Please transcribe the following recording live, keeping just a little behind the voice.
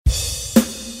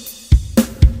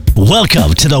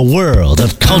Welcome to the world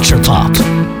of culture pop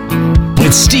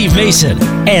with Steve Mason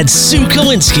and Sue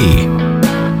Kalinsky.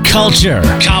 Culture,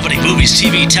 comedy, movies,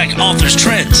 TV, tech, authors,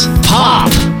 trends,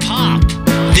 pop.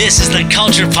 This is the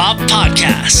Culture Pop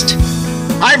Podcast.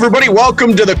 Hi, everybody.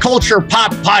 Welcome to the Culture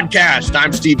Pop Podcast.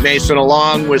 I'm Steve Mason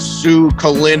along with Sue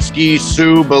Kalinsky.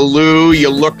 Sue Ballou, you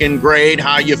looking great.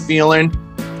 How you feeling?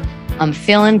 I'm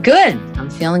feeling good.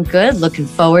 Looking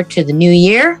forward to the new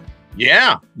year.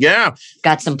 Yeah.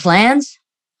 Got some plans.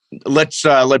 Let's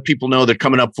let people know that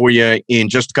coming up for you in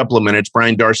just a couple of minutes,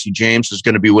 Brian Darcy James is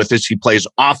going to be with us. He plays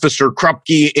Officer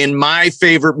Krupke in my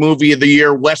favorite movie of the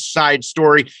year, West Side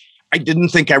Story. I didn't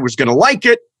think I was going to like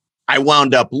it. I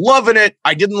wound up loving it.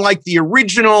 I didn't like the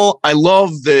original. I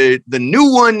love the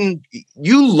new one.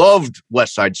 You loved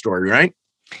West Side Story, right?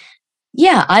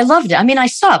 Yeah, I loved it. I mean, I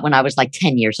saw it when I was like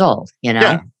 10 years old,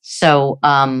 Yeah. So,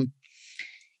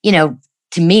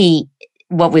 to me,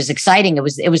 what was exciting, it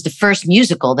was the first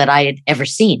musical that I had ever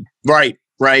seen. Right.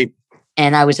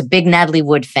 And I was a big Natalie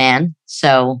Wood fan.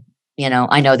 So,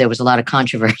 I know there was a lot of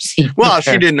controversy. Well,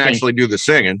 she didn't actually do the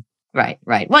singing. Right.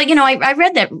 Well, I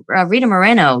read that Rita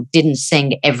Moreno didn't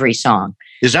sing every song.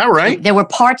 Is that right? There were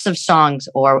parts of songs,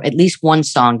 or at least one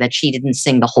song, that she didn't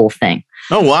sing the whole thing.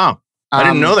 Oh, wow. I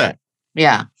didn't know that.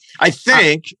 Yeah. I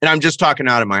think, and I'm just talking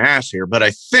out of my ass here, but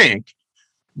I think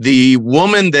the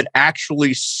woman that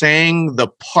actually sang the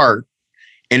part,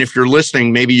 and if you're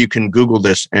listening, maybe you can Google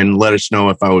this and let us know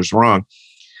if I was wrong,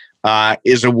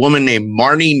 is a woman named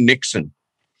Marni Nixon.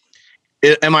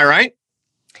 Am I right?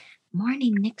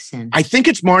 Marni Nixon. I think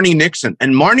it's Marni Nixon.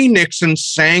 And Marni Nixon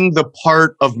sang the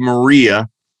part of Maria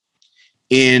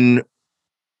in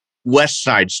West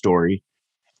Side Story.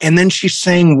 And then she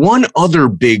sang one other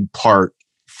big part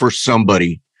for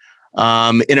somebody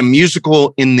in a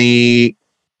musical in the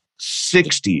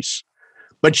 60s.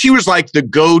 But she was like the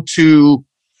go-to,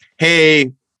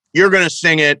 hey, you're going to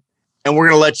sing it, and we're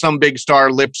going to let some big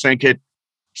star lip sync it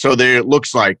so that it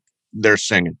looks like they're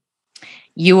singing.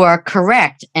 You are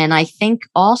correct. And I think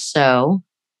also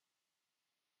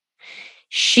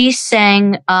she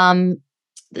sang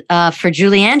for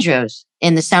Julie Andrews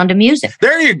in The Sound of Music.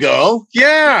 There you go.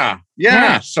 Yeah.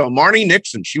 So Marni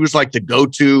Nixon, she was like the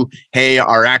go-to, hey,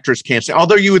 our actress can't sing.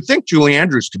 Although you would think Julie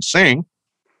Andrews could sing.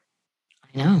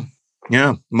 I know.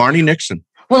 Yeah, Marni Nixon.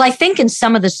 Well, I think in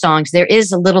some of the songs there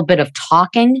is a little bit of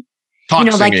talking.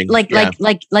 Singing.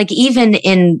 Like even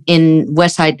in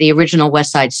West Side, the original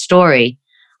West Side Story,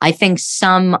 I think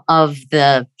some of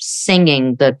the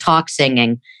singing, the talk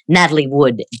singing, Natalie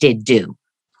Wood did do.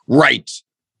 Right.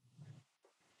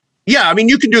 Yeah, I mean,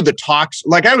 you can do the talks.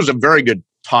 Like, I was a very good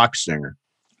talk singer.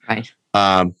 Right.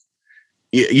 I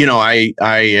did.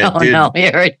 No,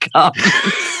 here it comes.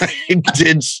 I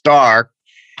did star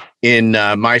in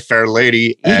My Fair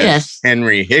Lady as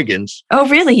Henry Higgins. Oh,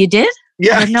 really? You did?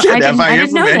 Yeah, I did. Have I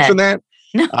ever mentioned that?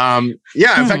 No. In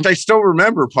fact, I still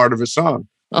remember part of a song.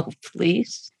 Oh,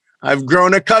 please. I've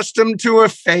grown accustomed to her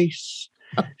face.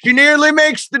 She nearly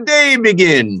makes the day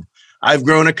begin. I've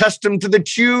grown accustomed to the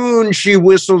tune. She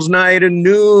whistles night and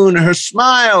noon. Her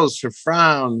smiles, her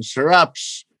frowns, her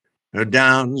ups, her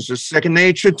downs are second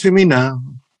nature to me now.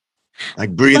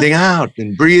 Like breathing out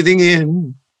and breathing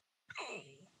in.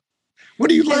 What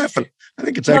are you laughing? I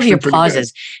think it's actually your pretty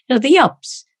pauses. The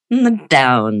ups and the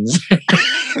downs.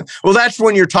 Well, that's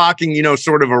when you're talking,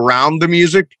 sort of around the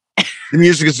music. The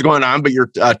music is going on, but you're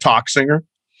a talk singer.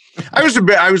 I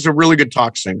was a really good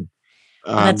talk singer.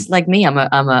 That's like me. I'm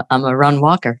a run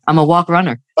walker. I'm a walk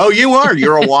runner. Oh, you are.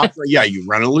 You're a walk. Yeah, you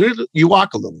run a little. You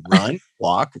walk a little. Run,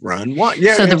 walk, run, walk.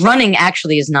 Yeah. So the running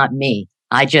actually is not me.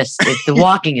 The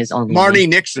walking is only Marni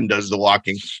Nixon does the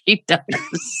walking. She does.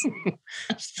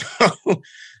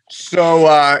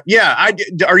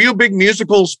 Are you a big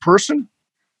musicals person?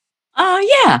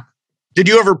 Yeah. Did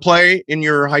you ever play in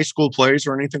your high school plays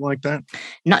or anything like that?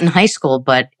 Not in high school,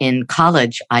 but in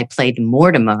college, I played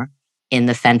Mortimer in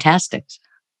The Fantasticks.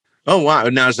 Oh, wow.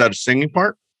 Now, is that a singing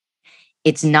part?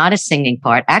 It's not a singing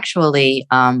part. Actually,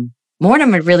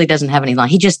 Mortimer really doesn't have any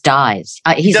lines. He just dies.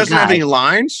 He doesn't have any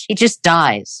lines? He just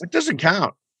dies. It doesn't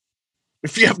count.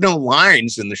 If you have no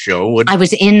lines in the show. I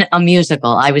was in a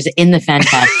musical. I was in The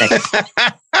Fantasticks.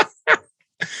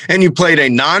 And you played a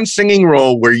non-singing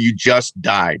role where you just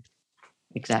died.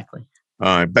 Exactly.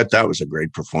 I bet that was a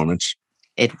great performance.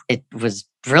 It was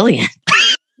brilliant.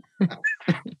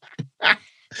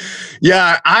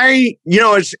 Yeah,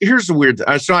 here's the weird.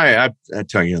 So I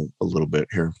tell you a little bit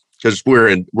here, because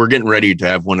we're getting ready to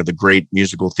have one of the great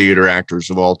musical theater actors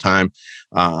of all time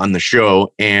on the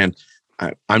show, and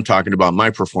I'm talking about my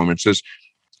performances,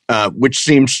 which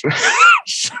seems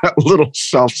a little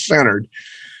self-centered,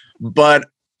 but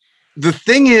the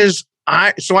thing is,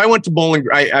 I went to Bowling.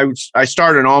 I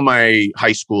started all my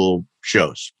high school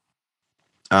shows.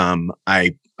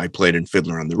 I played in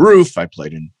Fiddler on the Roof. I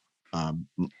played in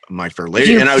My Fair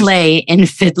Lady. You play in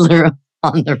Fiddler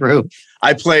on the Roof.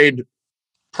 I played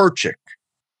Perchik,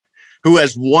 who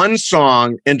has one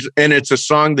song, and it's a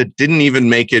song that didn't even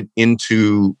make it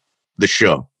into the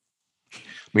show.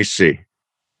 Let me see.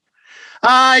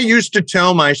 I used to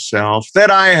tell myself that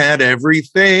I had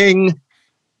everything.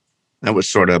 That was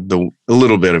sort of a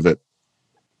little bit of it.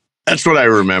 That's what I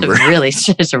remember.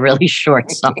 It's a really short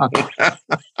song.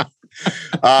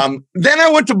 Then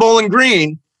I went to Bowling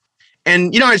Green,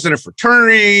 and I was in a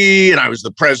fraternity, and I was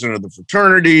the president of the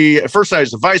fraternity. At first, I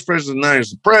was the vice president, then I was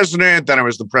the president, then I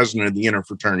was the president of the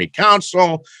interfraternity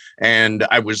council, and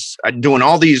I was doing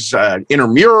all these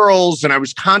intramurals, and I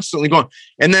was constantly going.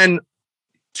 And then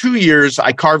 2 years,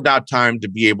 I carved out time to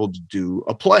be able to do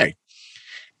a play,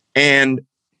 and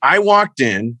I walked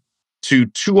in to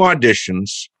 2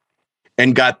 auditions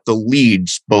and got the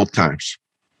leads both times.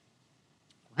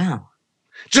 Wow.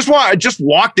 I just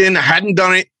walked in, I hadn't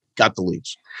done it, got the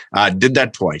leads. Did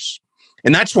that twice.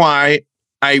 And that's why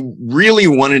I really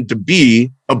wanted to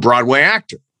be a Broadway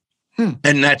actor.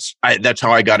 And that's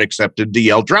how I got accepted to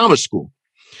Yale Drama School.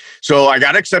 So I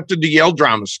got accepted to Yale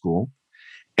Drama School,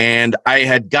 and I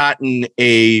had gotten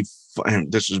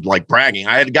this is like bragging,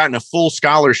 I had gotten a full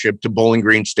scholarship to Bowling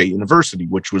Green State University,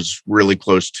 which was really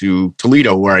close to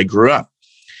Toledo, where I grew up.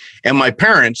 And my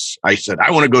parents, I said,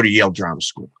 I want to go to Yale Drama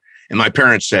School. And my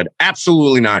parents said,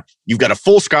 absolutely not. You've got a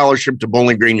full scholarship to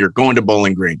Bowling Green. You're going to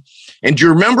Bowling Green. And do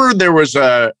you remember there was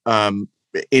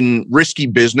in Risky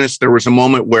Business, there was a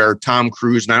moment where Tom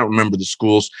Cruise, and I don't remember the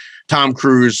schools, Tom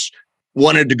Cruise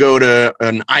wanted to go to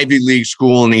an Ivy League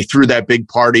school, and he threw that big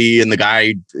party, and the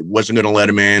guy wasn't going to let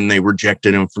him in. They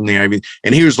rejected him from the Ivy.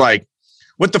 And he was like,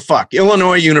 what the fuck?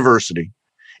 Illinois University.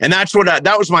 And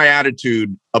that was my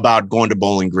attitude about going to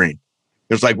Bowling Green.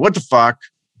 It was like, what the fuck?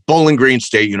 Bowling Green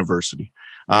State University.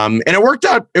 And it worked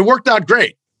out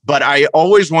great. But I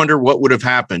always wonder what would have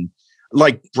happened.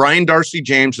 Like Brian Darcy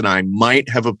James and I might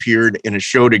have appeared in a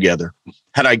show together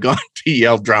had I gone to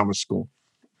Yale Drama School.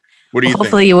 What do you think?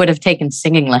 Hopefully you would have taken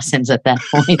singing lessons at that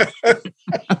point.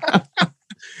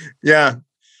 Yeah.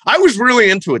 I was really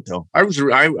into it though.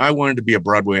 I wanted to be a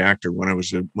Broadway actor when I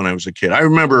was a kid. I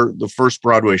remember the first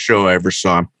Broadway show I ever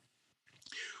saw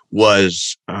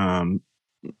was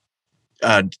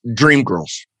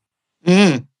Dreamgirls.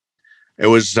 It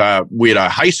was we had a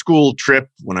high school trip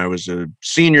when I was a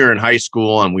senior in high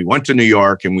school, and we went to New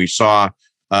York and we saw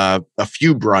a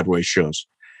few Broadway shows.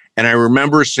 And I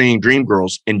remember seeing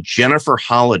Dreamgirls, and Jennifer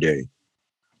Holliday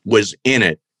was in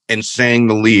it and sang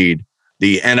the lead,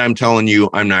 "And I'm Telling You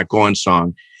I'm Not Going"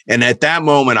 song. And at that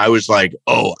moment, I was like,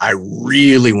 oh, I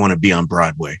really want to be on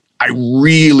Broadway. I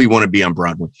really want to be on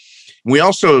Broadway. We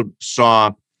also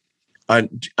saw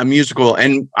a musical,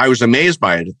 and I was amazed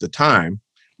by it at the time.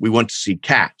 We went to see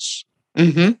Cats.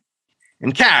 Mm-hmm.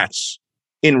 And Cats,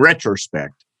 in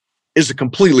retrospect, is a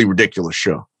completely ridiculous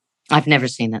show. I've never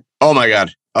seen it. Oh, my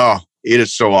God. Oh, it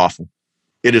is so awful.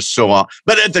 It is so awful.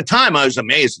 But at the time, I was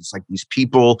amazed. It's like these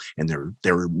people, and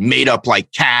they're made up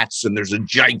like cats, and there's a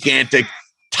gigantic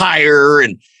tire,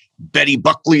 and Betty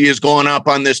Buckley is going up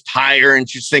on this tire, and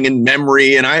she's singing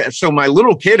Memory. And so my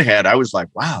little kid head, I was like,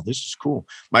 wow, this is cool.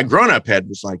 My grown-up head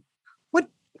was like, what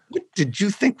did you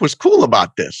think was cool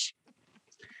about this?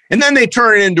 And then they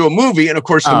turn it into a movie, and of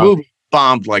course the movie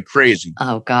bombed like crazy.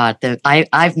 Oh God,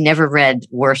 I've never read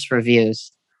worse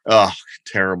reviews. Oh,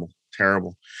 terrible.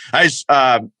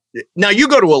 Now you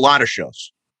go to a lot of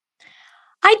shows.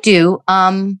 I do.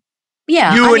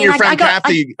 Yeah. You and your friend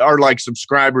Kathy are like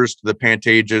subscribers to the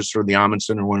Pantages or the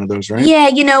Amundsen or one of those, right?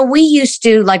 Yeah. We used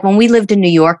to, like when we lived in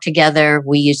New York together,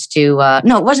 we used to,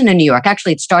 no, it wasn't in New York.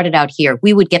 Actually, it started out here.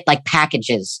 We would get like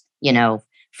packages,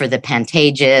 for the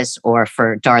Pantages or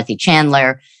for Dorothy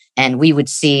Chandler. And we would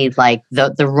see like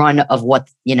the run of what,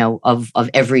 of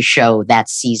every show that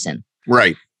season.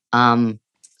 Right.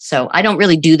 So I don't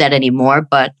really do that anymore,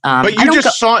 but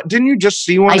didn't you just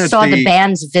see one? I saw the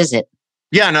Band's Visit.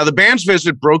 Yeah. Now the Band's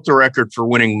Visit broke the record for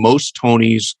winning most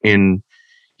Tonys in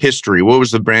history. What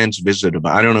was the Band's Visit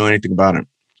about? I don't know anything about it.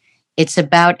 It's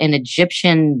about an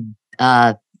Egyptian,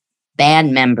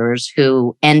 band members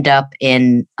who end up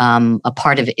in, a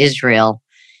part of Israel,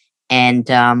 and,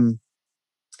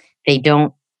 they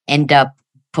don't end up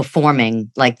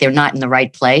performing, like they're not in the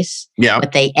right place. Yeah.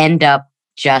 But they end up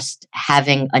just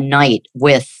having a night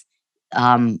with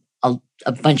a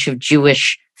bunch of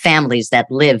Jewish families that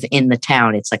live in the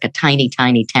town. It's like a tiny,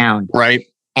 tiny town. Right.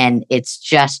 And it's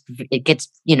just, it gets,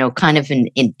 kind of an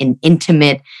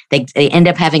intimate, they end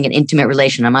up having an intimate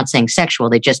relation. I'm not saying sexual,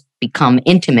 they just become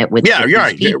intimate with Yeah, you're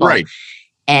right. people. Right.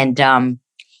 And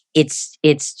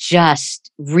it's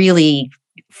just really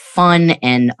fun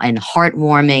and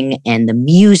heartwarming, and the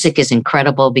music is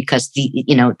incredible because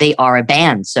they are a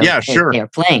band, so they're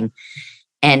playing.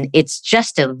 And it's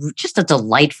just a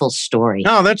delightful story.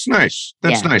 Oh, that's nice.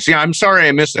 That's nice. Yeah, I'm sorry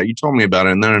I missed that. You told me about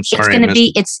it, and then I'm sorry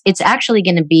It's actually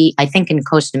going to be, I think, in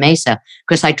Costa Mesa,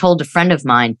 because I told a friend of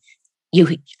mine,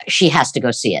 she has to go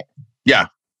see it. Yeah.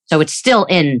 So it's still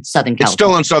in Southern California. It's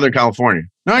still in Southern California.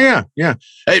 Oh, yeah, yeah.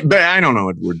 But I don't know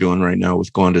what we're doing right now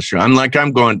with going to show.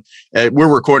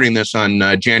 We're recording this on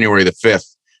January the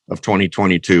 5th. Of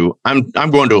 2022. I'm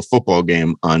going to a football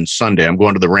game on Sunday. I'm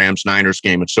going to the Rams-Niners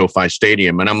game at SoFi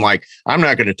Stadium. And I'm like, I'm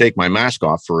not going to take my mask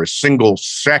off for a single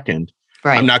second.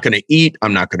 Right. I'm not going to eat.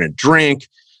 I'm not going to drink.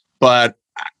 But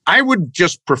I would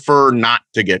just prefer not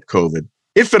to get COVID,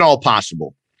 if at all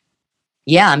possible.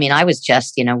 Yeah. I mean, I was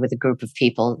just, with a group of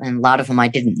people, and a lot of them I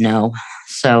didn't know.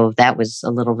 So that was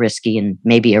a little risky and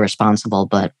maybe irresponsible,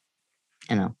 but,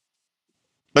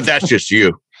 But that's just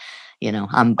you.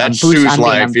 I'm Sue's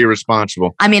life,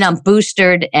 irresponsible. I mean, I'm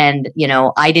boosted, and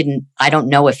I don't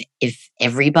know if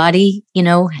everybody,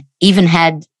 even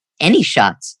had any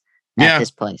shots at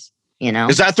this place.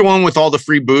 Is that the one with all the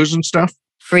free booze and stuff?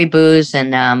 Free booze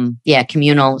and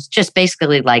communal. It's just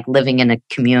basically like living in a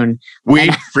commune.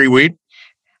 Weed, free weed.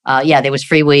 Yeah, there was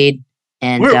free weed,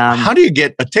 and how do you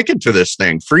get a ticket to this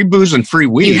thing? Free booze and free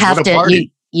weed. You have to.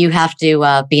 You have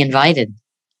to be invited.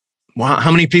 Wow,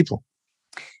 how many people?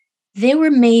 There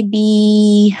were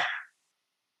maybe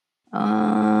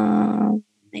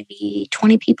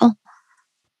 20 people.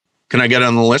 Can I get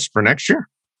on the list for next year?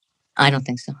 I don't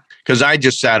think so. Because I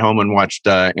just sat home and watched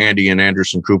Andy and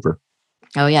Anderson Cooper.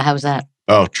 Oh yeah, how was that?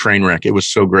 Oh, train wreck! It was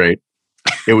so great.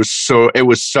 It was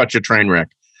such a train wreck.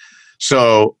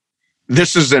 So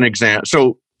this is an example.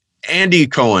 So Andy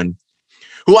Cohen,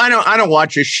 who I don't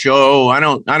watch his show. I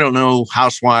don't know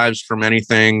Housewives from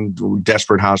anything.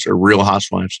 Desperate House or Real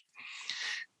Housewives.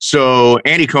 So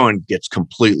Andy Cohen gets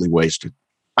completely wasted.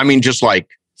 I mean, just like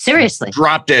seriously,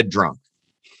 drop dead drunk.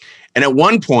 And at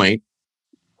one point,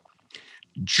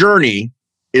 Journey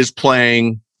is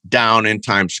playing down in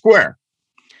Times Square.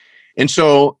 And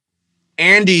so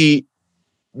Andy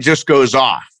just goes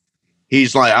off.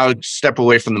 He's like, I'll step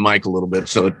away from the mic a little bit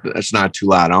so it's not too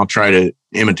loud. I'll try to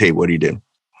imitate what he did.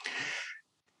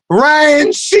 Ryan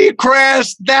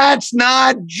Seacrest, that's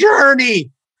not Journey.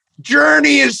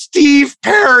 Journey is Steve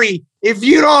Perry. If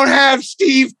you don't have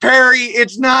Steve Perry,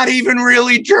 it's not even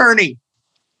really Journey.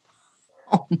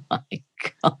 Oh my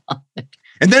God.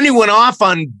 And then he went off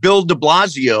on Bill de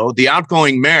Blasio, the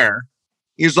outgoing mayor.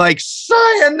 He's like,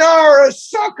 sayonara,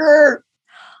 sucker.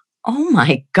 Oh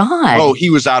my God. Oh, he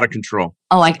was out of control.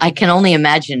 Oh, I can only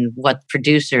imagine what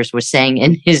producers were saying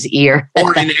in his ear.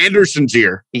 Or in Anderson's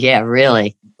ear. Yeah,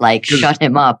 really. Like, shut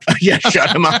him up. Yeah,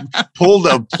 shut him up. Pull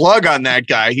the plug on that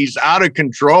guy. He's out of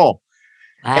control.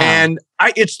 Wow. And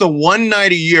it's the one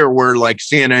night a year where like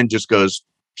CNN just goes,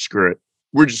 screw it.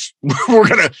 We're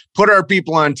going to put our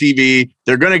people on TV.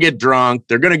 They're going to get drunk.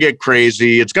 They're going to get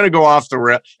crazy. It's going to go off the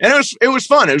rail. And it was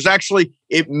fun.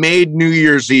 It made New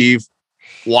Year's Eve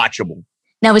watchable.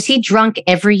 Now, is he drunk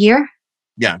every year?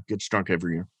 Yeah, gets drunk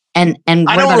every year. And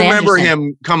I don't remember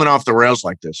him coming off the rails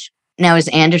like this. Now, is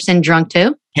Anderson drunk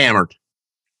too? Hammered.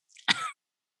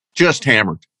 Just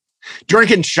hammered.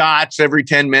 Drinking shots every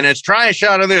 10 minutes. Try a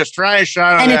shot of this. Try a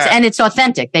shot of that. And it's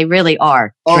authentic. They really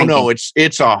are. Oh, drinking. No, it's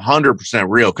 100%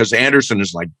 real because Anderson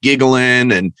is like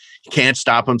giggling and he can't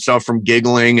stop himself from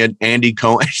giggling at Andy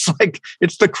Cohen.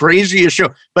 It's the craziest show.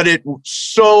 But it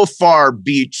so far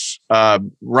beats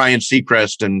Ryan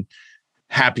Seacrest and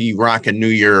Happy Rockin' New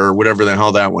Year or whatever the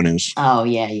hell that one is. Oh,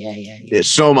 yeah.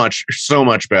 It's so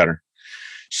much better.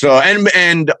 So,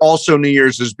 and also New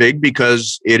Year's is big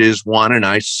because it is Juan and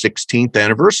I's 16th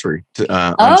anniversary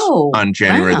on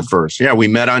January the 1st. Yeah, we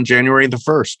met on January the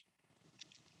 1st.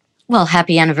 Well,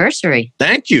 happy anniversary.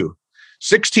 Thank you.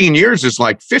 16 years is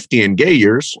like 50 in gay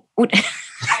years.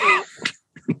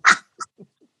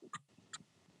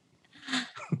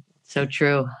 So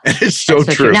true. It's so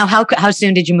true. Now, how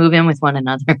soon did you move in with one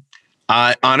another?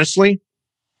 Honestly,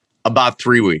 about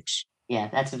 3 weeks. Yeah,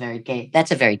 that's a very gay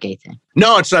thing.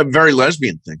 No, it's a very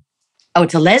lesbian thing. Oh,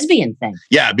 it's a lesbian thing.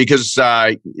 Yeah, because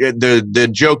the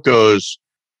joke goes,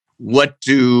 what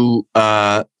do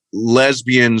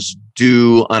lesbians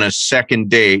do on a second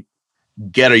date?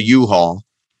 Get a U-Haul.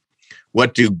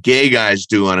 What do gay guys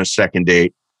do on a second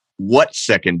date? What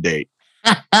second date?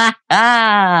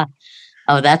 Oh,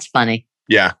 that's funny.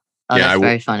 Yeah. Oh, Yeah, that's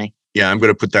very funny. Yeah, I'm going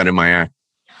to put that in my act.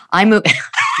 I move.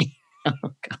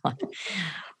 Oh God!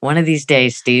 One of these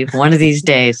days, Steve. One of these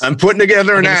days, I'm putting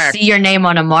together an act. See your name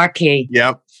on a marquee.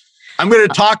 Yep. I'm going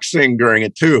to talk sing during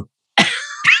it too.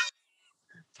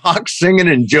 Talk singing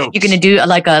and jokes. You're going to do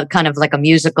like a kind of like a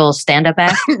musical stand-up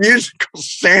act? Musical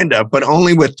stand-up, but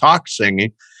only with talk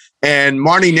singing. And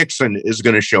Marnie Nixon is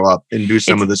going to show up and do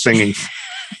some of the singing.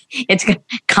 It's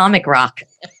comic rock.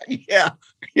 Yeah.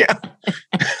 All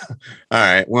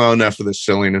right. Well, enough of this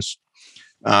silliness.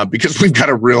 Because we've got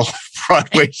a real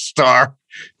Broadway star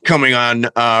coming on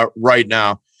right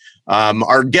now.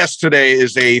 Our guest today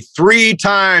is a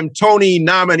 3-time Tony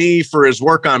nominee for his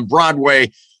work on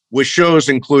Broadway, with shows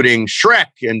including Shrek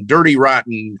and Dirty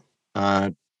Rotten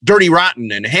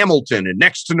and Hamilton and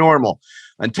Next to Normal.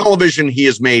 On television, he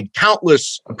has made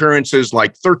countless appearances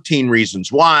like 13 Reasons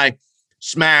Why,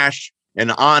 Smash,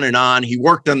 and on and on. He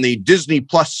worked on the Disney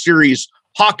Plus series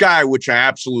Hawkeye, which I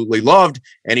absolutely loved,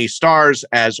 and he stars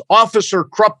as Officer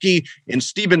Krupke in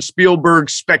Steven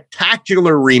Spielberg's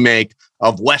spectacular remake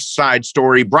of West Side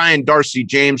Story. Brian Darcy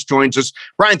James joins us.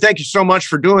 Brian, thank you so much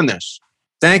for doing this.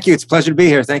 Thank you. It's a pleasure to be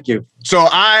here. Thank you. So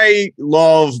I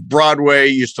love Broadway,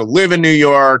 used to live in New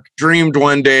York, dreamed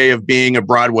one day of being a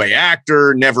Broadway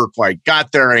actor, never quite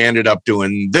got there. I ended up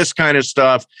doing this kind of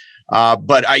stuff.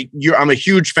 But I'm a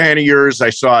huge fan of yours.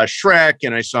 I saw Shrek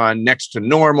and I saw Next to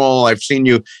Normal. I've seen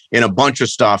you in a bunch of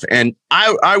stuff. And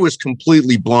I was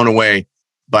completely blown away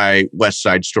by West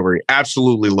Side Story.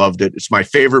 Absolutely loved it. It's my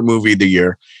favorite movie of the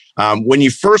year. When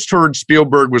you first heard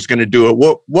Spielberg was going to do it,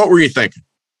 what were you thinking?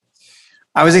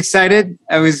 I was excited.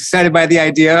 I was excited by the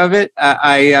idea of it.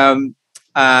 I'm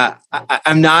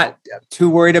not too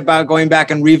worried about going back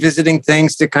and revisiting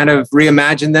things to kind of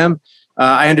reimagine them.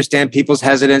 I understand people's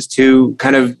hesitance to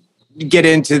kind of get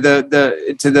into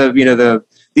the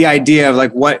idea of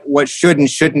like what should and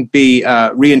shouldn't be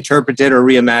reinterpreted or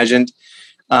reimagined.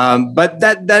 But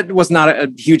that was not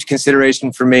a huge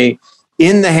consideration for me.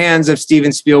 In the hands of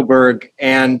Steven Spielberg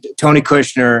and Tony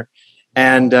Kushner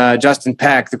and Justin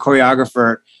Peck, the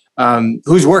choreographer,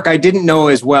 whose work I didn't know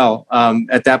as well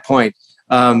at that point.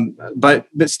 But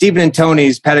Stephen and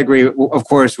Tony's pedigree, of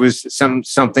course, was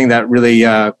something that really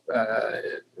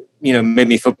made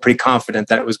me feel pretty confident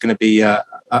that it was going to be a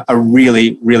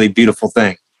really, really beautiful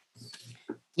thing.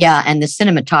 Yeah, and the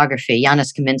cinematography,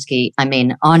 Janusz Kaminski, I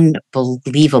mean,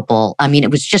 unbelievable. I mean,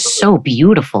 it was just so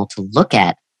beautiful to look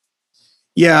at.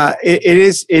 Yeah, it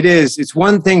is. It's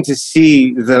one thing to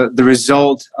see the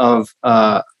result of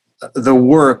the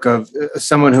work of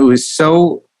someone who is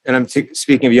so, and I'm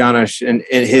speaking of Janusz and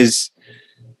his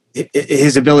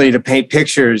ability to paint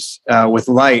pictures with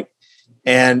light,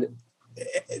 and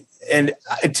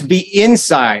to be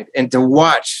inside and to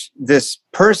watch this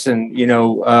person,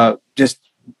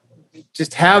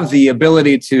 just have the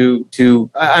ability to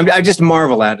I just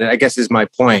marvel at it, I guess is my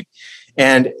point.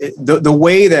 And the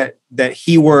way that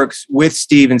he works with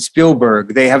Steven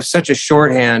Spielberg, they have such a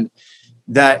shorthand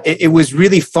that it was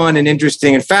really fun and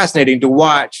interesting and fascinating to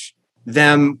watch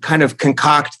them kind of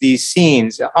concoct these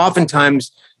scenes.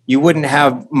 Oftentimes, you wouldn't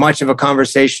have much of a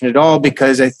conversation at all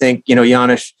because I think,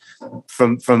 Janusz,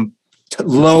 from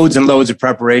loads and loads of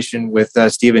preparation with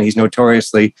Steven, he's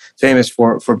notoriously famous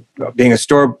for being a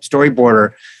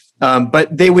storyboarder.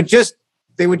 But they would just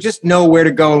know where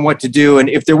to go and what to do. And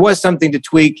if there was something to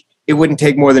tweak, it wouldn't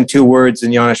take more than 2 words.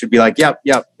 And Janusz would be like, yep.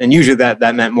 And usually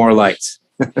that meant more lights.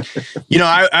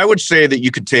 I would say that you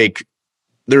could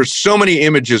there's so many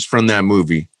images from that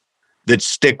movie that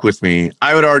stick with me.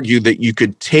 I would argue that you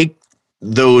could take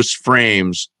those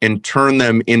frames and turn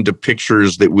them into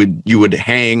pictures that you would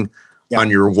hang on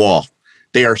your wall.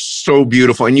 They are so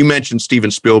beautiful. And you mentioned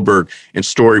Steven Spielberg and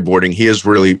storyboarding. He is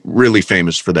really, really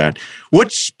famous for that.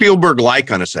 What's Spielberg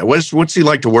like on a set? What's he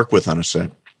like to work with on a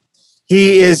set?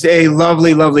 He is a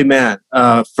lovely, lovely man,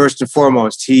 first and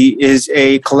foremost. He is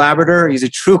a collaborator. He's a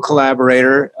true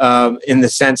collaborator in the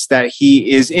sense that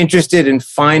he is interested in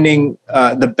finding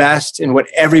the best in what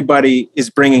everybody is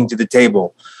bringing to the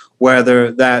table,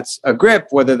 whether that's a grip,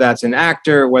 whether that's an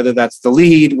actor, whether that's the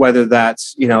lead, whether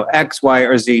that's, X, Y,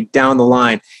 or Z down the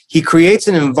line. He creates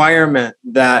an environment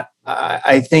that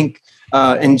I think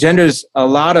engenders a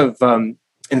lot of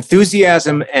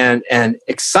enthusiasm and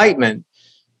excitement,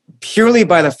 purely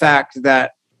by the fact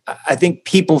that I think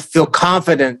people feel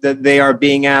confident that they are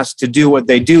being asked to do what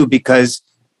they do because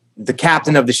the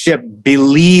captain of the ship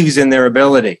believes in their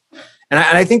ability. And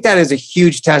I think that is a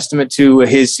huge testament to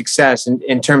his success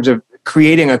in terms of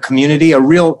creating a community, a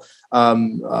real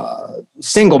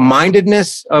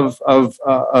single-mindedness of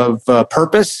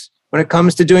purpose when it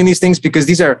comes to doing these things, because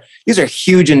these are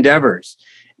huge endeavors.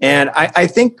 And I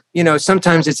think,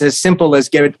 sometimes it's as simple as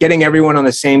getting everyone on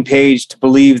the same page to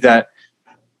believe that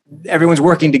everyone's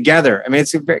working together. I mean,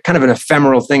 it's kind of an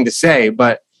ephemeral thing to say,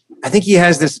 but I think he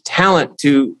has this talent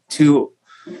to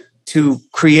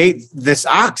create this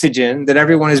oxygen that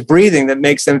everyone is breathing that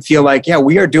makes them feel like, yeah,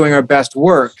 we are doing our best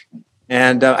work.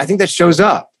 And I think that shows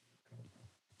up.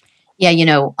 Yeah,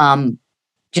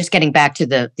 just getting back to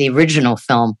the original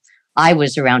film, I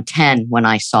was around 10 when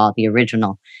I saw the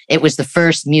original. It was the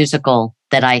first musical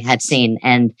that I had seen.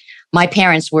 And my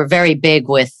parents were very big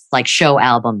with like show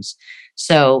albums.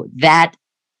 So that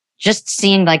just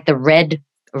seeing like the red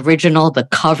original, the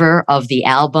cover of the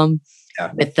album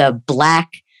with the black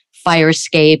fire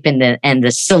escape and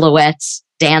the silhouettes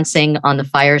dancing on the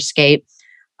fire escape.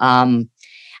 I've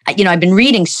been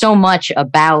reading so much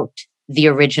about the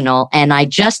original, and I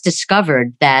just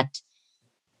discovered that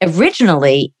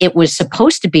originally it was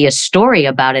supposed to be a story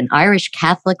about an Irish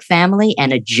Catholic family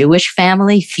and a Jewish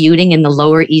family feuding in the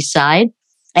Lower East Side.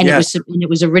 And it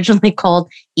was originally called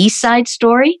East Side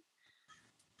Story.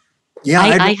 Yeah,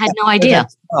 I had no idea.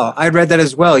 I read that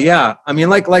as well. Yeah. I mean,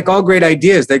 like all great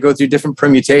ideas, they go through different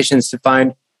permutations to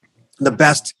find the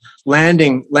best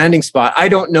landing spot. I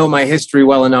don't know my history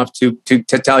well enough to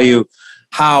tell you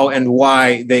how and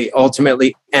why they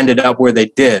ultimately ended up where they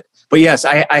did. But yes,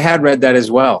 I had read that as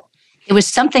well. It was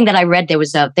something that I read. There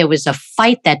was a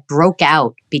fight that broke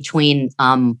out between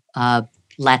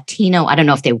Latino. I don't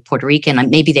know if they were Puerto Rican.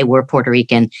 Maybe they were Puerto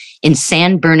Rican in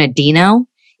San Bernardino.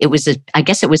 I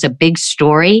guess it was a big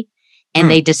story, and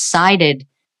they decided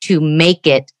to make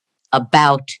it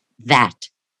about that.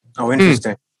 Oh,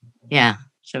 interesting. Yeah.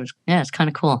 So it's kind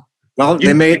of cool. Well,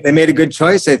 they made a good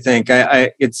choice, I think.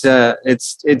 It's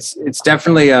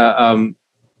definitely a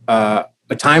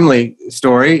timely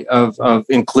story of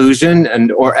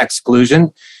inclusion or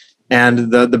exclusion,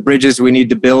 and the bridges we need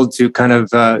to build to kind of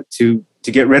to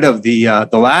get rid of the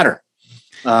latter.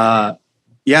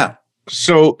 Yeah.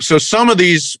 So some of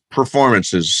these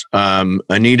performances,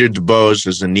 Anita DeBose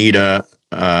as Anita,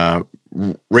 Rachel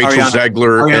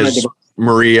Zegler as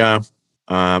Maria,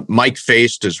 Mike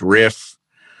Faist as Riff.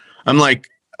 I'm like,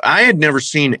 I had never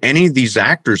seen any of these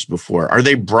actors before. Are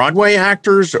they Broadway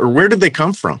actors, or where did they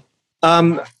come from?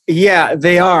 Yeah,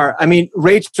 they are. I mean,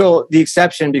 Rachel, the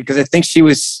exception, because I think she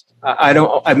was, I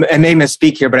may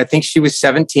misspeak here, but I think she was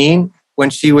 17 when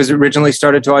she was originally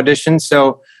started to audition.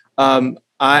 So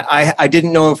I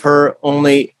didn't know of her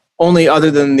only other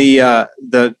than the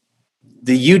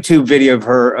YouTube video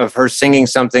of her singing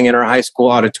something in her high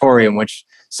school auditorium, which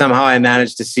somehow I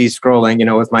managed to see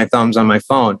scrolling, with my thumbs on my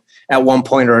phone at one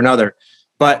point or another.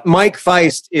 But Mike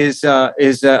Faist is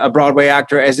a Broadway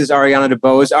actor, as is Ariana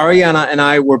DeBose. Ariana and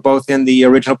I were both in the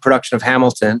original production of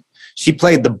Hamilton. She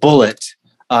played the Bullet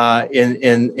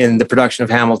in the production of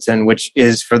Hamilton, which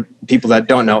is, for people that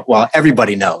don't know, well,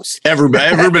 everybody knows.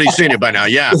 Everybody's seen it by now,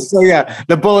 yeah. So yeah,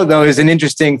 the Bullet, though, is an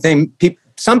interesting thing.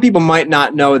 Some people might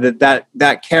not know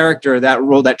that character, that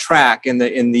role, that track in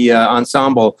the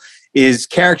ensemble is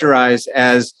characterized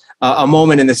as a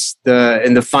moment in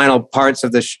the final parts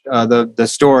of the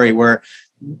story where,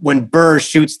 when Burr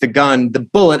shoots the gun, the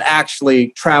bullet actually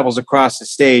travels across the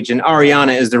stage, and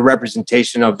Ariana is the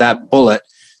representation of that bullet.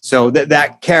 So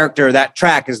that character, that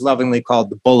track, is lovingly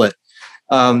called the Bullet.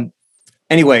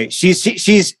 Anyway,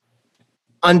 she's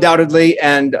undoubtedly,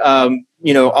 and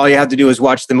all you have to do is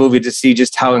watch the movie to see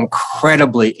just how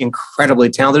incredibly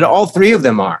talented all three of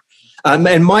them are.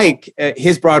 And Mike,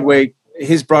 his Broadway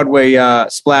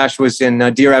splash was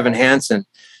in Dear Evan Hansen.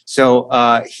 So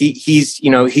I think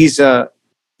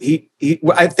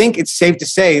it's safe to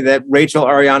say that Rachel,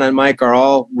 Ariana, and Mike are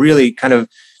all really kind of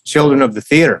children of the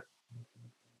theater.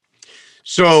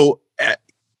 So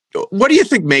what do you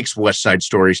think makes West Side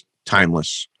Story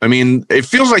timeless? I mean, it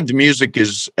feels like the music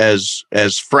is as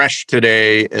fresh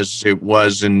today as it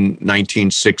was in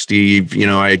 1960.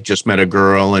 I Just Met a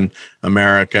Girl and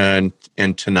America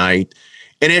and Tonight.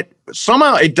 And it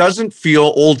somehow doesn't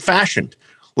feel old-fashioned.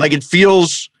 Like it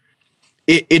feels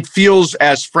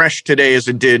as fresh today as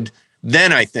it did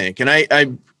then, I think. And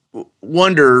I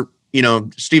wonder,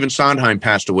 Stephen Sondheim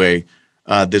passed away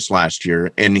this last year,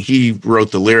 and he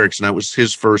wrote the lyrics, and that was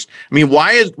his first. I mean,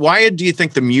 why do you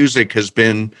think the music has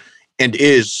been and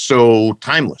is so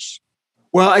timeless?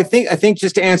 Well, I think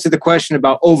just to answer the question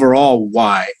about overall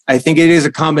why, I think it is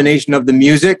a combination of the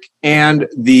music and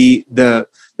the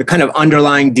kind of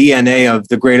underlying DNA of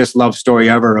the greatest love story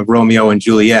ever, of Romeo and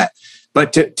Juliet.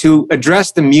 But to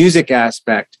address the music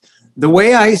aspect, the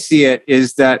way I see it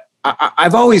is that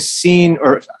I've always seen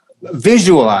or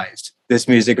visualized this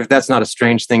music, if that's not a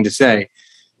strange thing to say.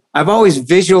 I've always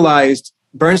visualized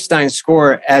Bernstein's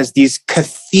score as these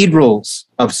cathedrals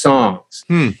of songs,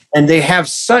 and they have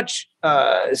such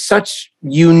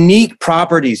unique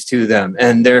properties to them,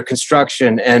 and their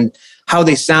construction and how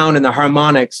they sound and the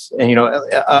harmonics. And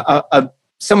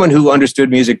someone who understood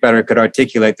music better could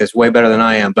articulate this way better than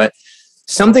I am. But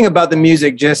something about the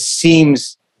music just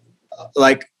seems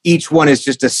like each one is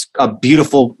just a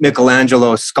beautiful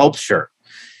Michelangelo sculpture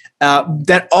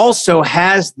that also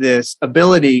has this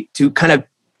ability to kind of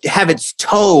have its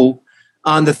toe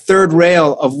on the third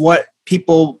rail of what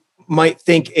people might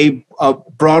think a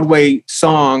Broadway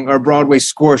song or Broadway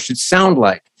score should sound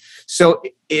like. So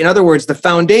in other words, the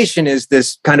foundation is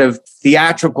this kind of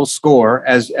theatrical score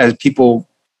as people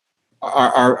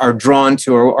are drawn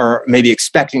to or maybe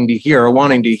expecting to hear or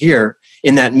wanting to hear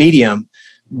in that medium.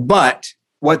 But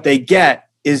what they get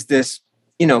is this,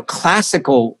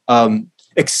 classical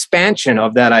expansion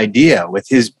of that idea with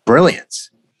his brilliance.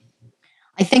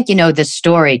 I think, the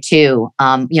story too.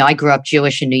 I grew up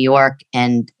Jewish in New York,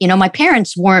 and, my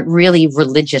parents weren't really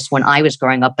religious when I was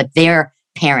growing up, but their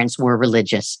parents were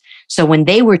religious. So when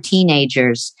they were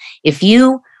teenagers, if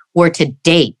you were to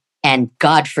date and,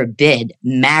 God forbid,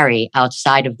 marry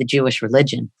outside of the Jewish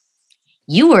religion,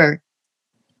 you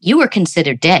were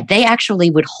considered dead. They actually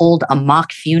would hold a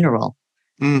mock funeral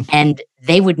and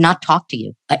they would not talk to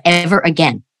you ever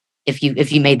again if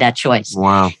you made that choice.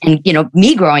 Wow. And,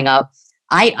 me growing up,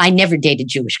 I never dated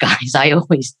Jewish guys. I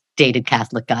always dated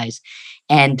Catholic guys,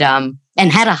 and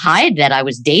had to hide that I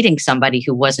was dating somebody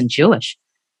who wasn't Jewish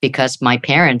because my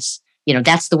parents,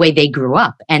 that's the way they grew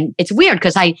up. And it's weird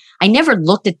because I never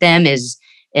looked at them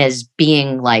as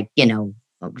being like,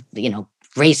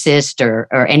 racist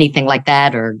or anything like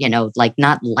that, or, like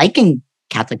not liking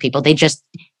Catholic people. They just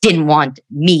didn't want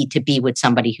me to be with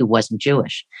somebody who wasn't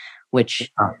Jewish,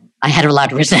 which I had a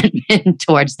lot of resentment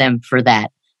towards them for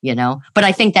that. But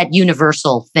I think that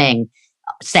universal thing,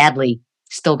 sadly,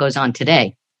 still goes on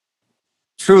today.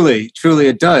 Truly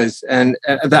it does. And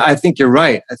I think you're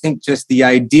right. I think just the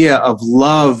idea of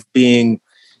love being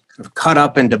cut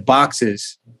up into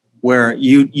boxes where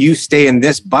you stay in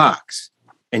this box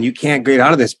and you can't get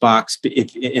out of this box.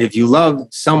 If you love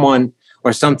someone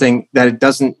or something that it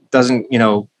doesn't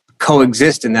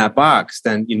coexist in that box,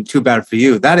 then too bad for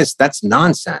you. That's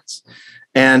nonsense.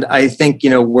 And I think,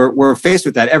 we're faced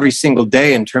with that every single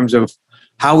day in terms of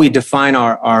how we define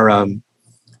our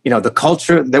the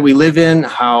culture that we live in,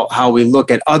 how we look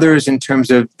at others in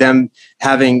terms of them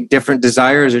having different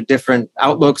desires or different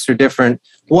outlooks or different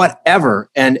whatever.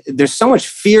 And there's so much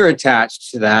fear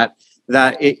attached to that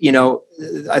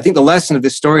I think the lesson of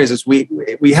this story is we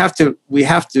have to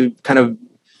kind of,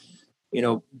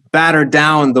 batter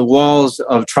down the walls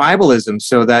of tribalism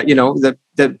so that,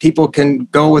 that people can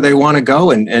go where they want to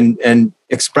go and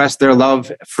express their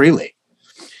love freely.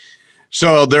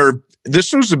 So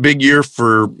this was a big year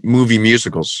for movie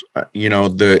musicals.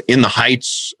 The In the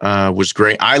Heights was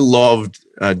great. I loved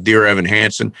Dear Evan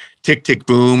Hansen. Tick, Tick,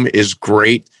 Boom is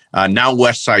great. Now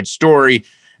West Side Story.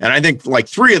 And I think like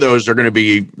 3 of those are going to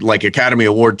be like Academy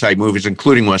Award type movies,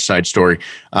 including West Side Story.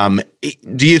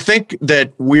 Do you think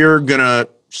that we're going to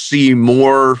see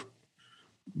more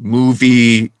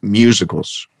movie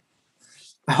musicals?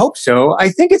 I hope so. I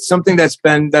think it's something that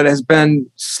has been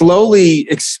slowly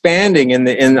expanding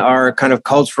in our kind of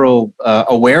cultural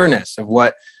awareness of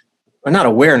what, well, not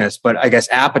awareness, but I guess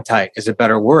appetite is a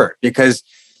better word, because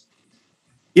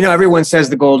everyone says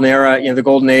the golden era, the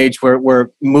golden age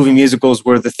where movie musicals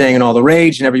were the thing and all the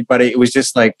rage, and everybody, it was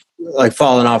just like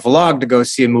falling off a log to go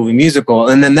see a movie musical.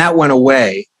 And then that went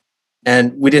away.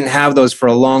 And we didn't have those for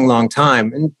a long, long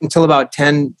time until about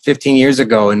 10, 15 years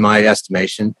ago, in my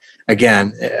estimation.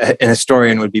 Again, an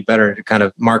historian would be better to kind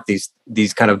of mark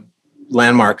these kind of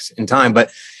landmarks in time.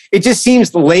 But it just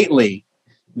seems lately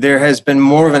there has been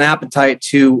more of an appetite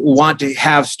to want to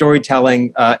have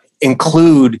storytelling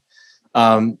include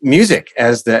music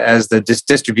as the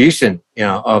distribution,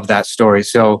 of that story.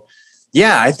 So,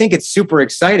 yeah, I think it's super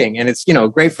exciting, and it's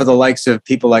great for the likes of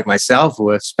people like myself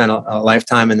who have spent a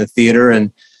lifetime in the theater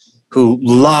and who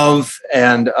love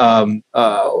and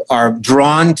are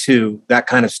drawn to that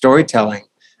kind of storytelling.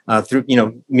 Through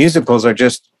musicals are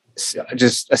just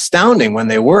astounding when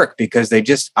they work, because they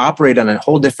just operate on a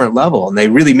whole different level, and they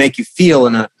really make you feel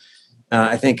in a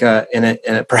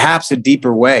perhaps a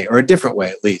deeper way, or a different way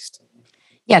at least.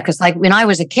 Yeah, because like when I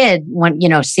was a kid, when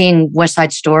seeing West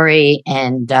Side Story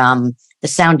and The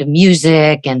Sound of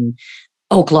Music and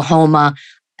Oklahoma,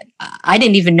 I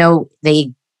didn't even know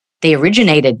they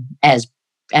originated as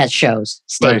shows,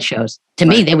 stage shows. To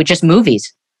me, they were just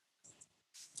movies.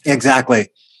 Exactly.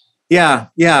 Yeah,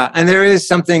 and there is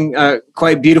something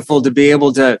quite beautiful to be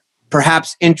able to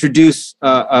perhaps introduce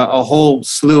a whole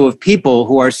slew of people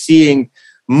who are seeing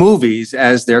movies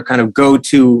as their kind of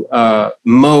go-to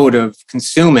mode of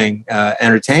consuming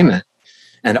entertainment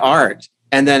and art,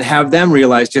 and then have them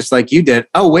realize, just like you did,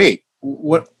 oh wait,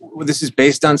 what this is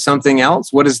based on something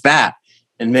else? What is that?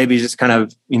 And maybe just kind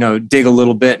of, dig a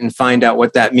little bit and find out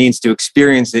what that means to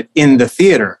experience it in the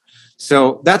theater.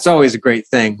 So that's always a great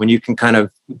thing when you can kind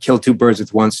of kill two birds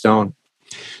with one stone.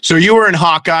 So you were in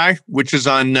Hawkeye, which is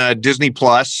on Disney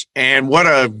Plus, and what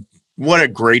a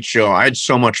great show! I had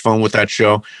so much fun with that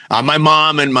show. My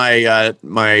mom and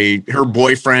her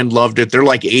boyfriend loved it. They're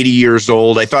like 80 years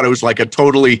old. I thought it was like a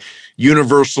totally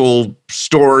universal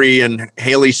story, and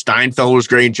Haley Steinfeld was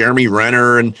great. Jeremy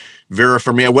Renner and Vera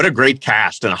Farmiga. What a great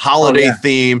cast, and a holiday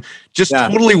theme. Just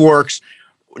totally works.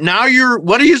 Now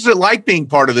what is it like being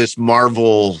part of this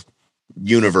Marvel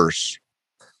universe?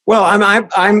 Well,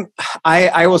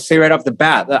 I will say right off the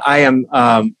bat that I am,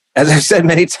 as I've said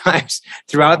many times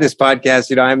throughout this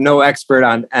podcast, I'm no expert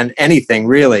on anything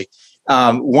really.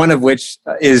 One of which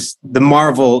is the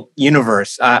Marvel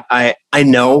universe. I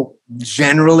know,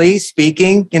 generally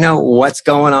speaking, what's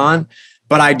going on,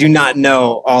 but I do not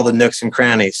know all the nooks and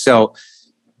crannies. So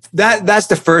that's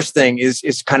the first thing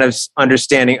is kind of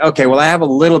understanding, okay, well, I have a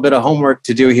little bit of homework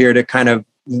to do here to kind of,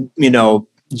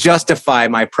 justify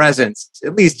my presence,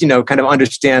 at least, kind of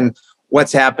understand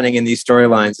what's happening in these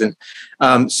storylines. And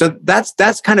so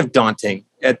that's kind of daunting,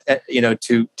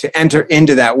 to enter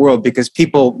into that world, because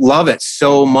people love it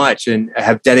so much and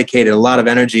have dedicated a lot of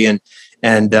energy and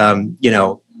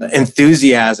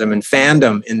enthusiasm and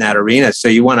fandom in that arena. So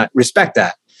you want to respect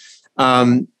that.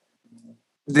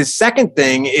 The second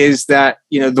thing is that,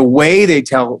 the way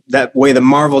the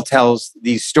Marvel tells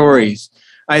these stories,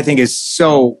 I think is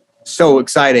so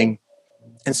exciting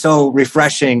and so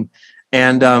refreshing.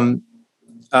 And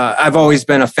I've always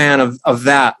been a fan of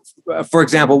that. For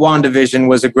example, WandaVision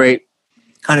was a great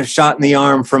kind of shot in the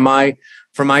arm for my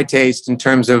taste in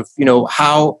terms of,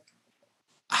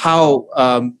 how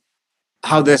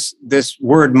this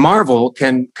word Marvel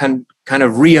can kind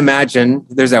of reimagine,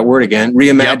 there's that word again,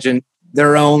 reimagine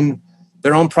their own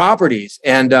properties.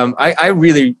 And I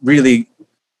really, really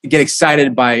get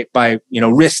excited by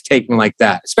risk taking like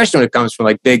that, especially when it comes from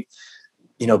like big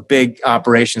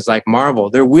operations like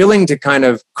Marvel. They're willing to kind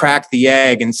of crack the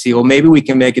egg and see, well, maybe we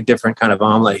can make a different kind of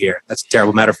omelet here. That's a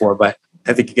terrible metaphor, but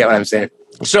I think you get what I'm saying.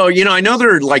 So, I know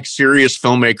there are like serious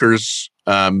filmmakers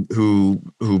who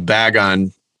bag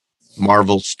on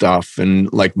Marvel stuff,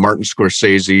 and like Martin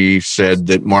Scorsese said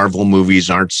that Marvel movies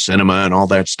aren't cinema and all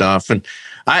that stuff. And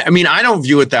I mean, I don't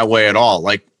view it that way at all.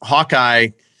 Like Hawkeye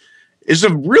is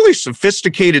a really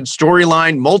sophisticated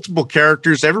storyline, multiple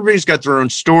characters, everybody's got their own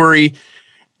story.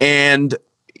 And,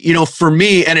 for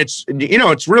me, and it's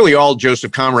really all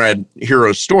Joseph Conrad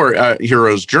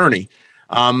hero's journey.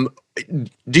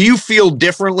 Do you feel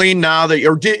differently now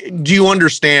or do you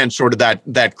understand sort of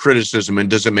that criticism, and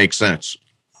does it make sense?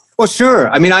 Well, sure.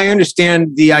 I mean, I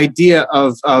understand the idea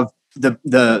of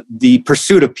the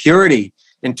pursuit of purity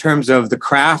in terms of the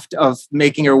craft of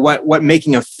making, or what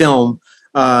making a film,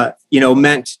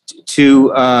 meant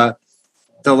to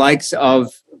the likes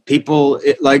of people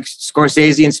like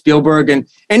Scorsese and Spielberg and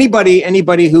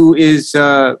anybody who is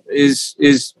an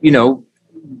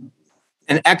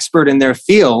expert in their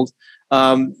field.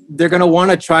 They're going to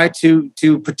want to try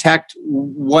to protect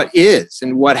what is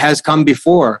and what has come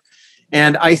before.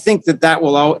 And I think that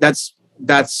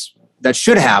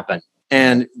should happen.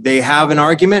 And they have an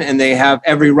argument, and they have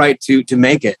every right to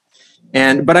make it.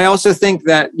 But I also think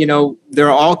that, there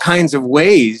are all kinds of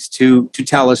ways to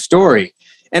tell a story.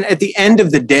 And at the end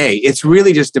of the day, it's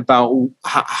really just about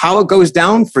how it goes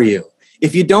down for you.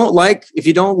 If you don't like,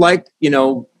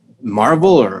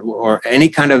 Marvel or any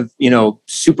kind of,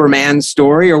 Superman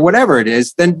story or whatever it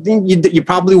is, then you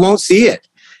probably won't see it.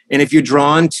 And if you're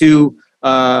drawn to,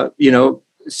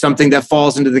 something that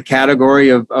falls into the category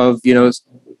of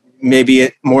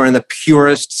maybe more in the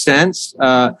purest sense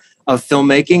of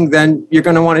filmmaking, then you're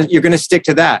going to stick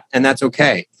to that, and that's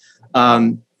okay.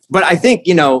 But I think,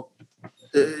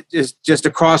 just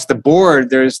across the board,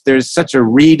 there's such a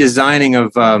redesigning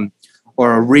of,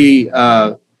 or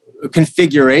a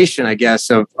configuration, I guess,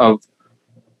 of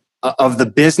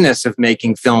the business of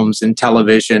making films and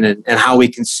television and how we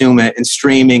consume it, and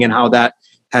streaming, and how that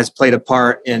has played a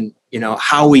part in,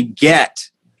 how we get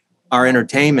our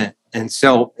entertainment. And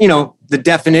so, the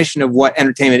definition of what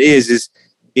entertainment is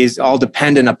all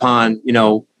dependent upon,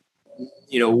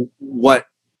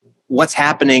 what's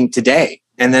happening today.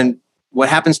 And then what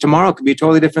happens tomorrow could be a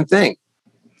totally different thing.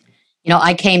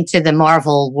 I came to the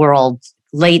Marvel world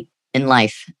late in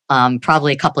life.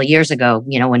 probably a couple of years ago,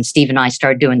 when Steve and I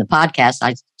started doing the podcast,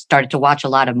 I started to watch a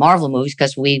lot of Marvel movies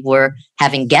because we were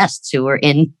having guests who were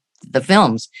in the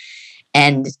films.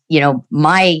 And,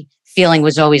 my feeling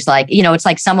was always like, it's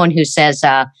like someone who says,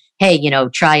 hey,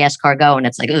 try escargot. And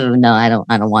it's like, oh, no, I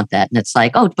don't want that. And it's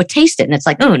like, oh, but taste it. And it's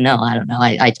like, oh, no, I don't know.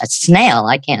 I snail.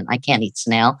 I can't eat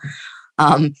snail.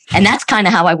 And that's kind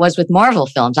of how I was with Marvel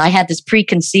films. I had this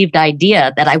preconceived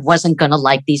idea that I wasn't going to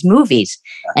like these movies.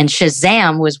 And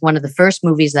Shazam was one of the first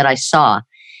movies that I saw.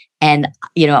 And,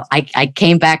 I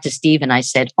came back to Steve and I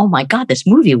said, oh my God, this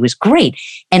movie was great.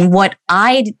 And what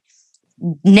I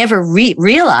never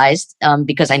realized,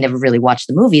 because I never really watched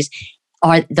the movies,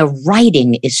 are the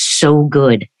writing is so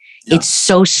good. Yeah. It's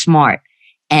so smart.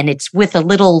 And it's with a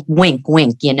little wink,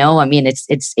 I mean,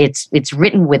 it's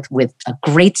written with a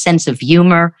great sense of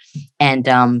humor. And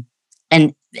I'm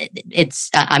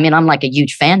like a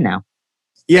huge fan now.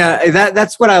 Yeah,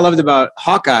 that's what I loved about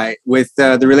Hawkeye with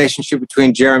the relationship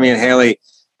between Jeremy and Haley.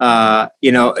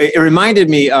 It reminded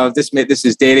me of this. This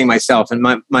is dating myself and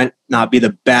might not be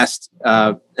the best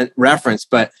reference,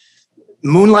 but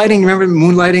Moonlighting. Remember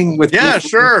Moonlighting with? Yeah,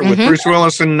 sure, with Bruce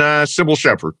Willis and Sybil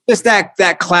Shepherd. Just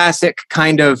that classic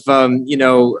kind of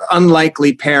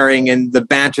unlikely pairing and the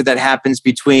banter that happens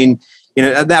between.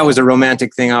 That was a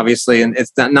romantic thing, obviously, and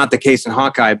it's not the case in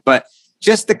Hawkeye, but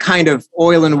just the kind of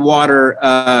oil and water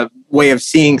way of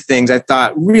seeing things, I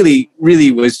thought really,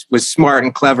 really was smart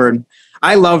and clever. And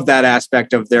I love that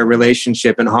aspect of their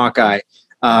relationship in Hawkeye.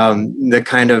 The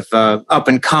kind of up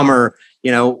and comer,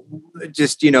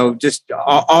 just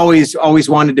always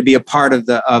wanted to be a part of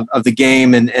the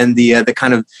game, and the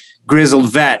kind of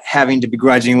grizzled vet having to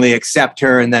begrudgingly accept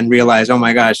her and then realize, oh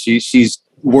my gosh, she's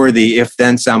worthy, if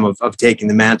then some, of taking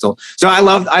the mantle. So I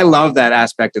love that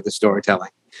aspect of the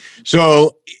storytelling.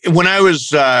 So when I was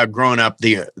growing up,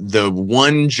 the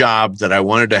one job that I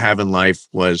wanted to have in life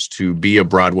was to be a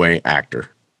Broadway actor.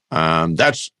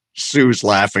 That's Sue's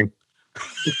laughing.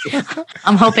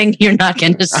 I'm hoping you're not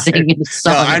going to sing a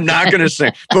song. No, I'm not going to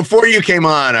sing. Before you came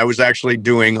on, I was actually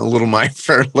doing a little My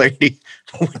Fair Lady,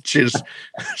 which is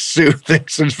Sue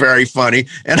thinks is very funny,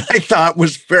 and I thought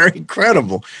was very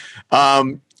incredible.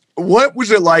 What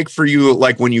was it like for you,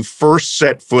 like when you first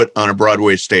set foot on a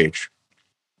Broadway stage?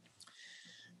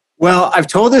 Well, I've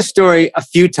told this story a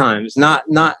few times, not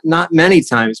many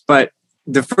times, but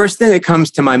the first thing that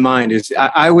comes to my mind is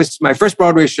my first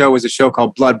Broadway show was a show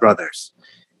called Blood Brothers.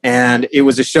 And it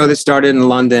was a show that started in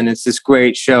London. It's this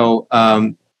great show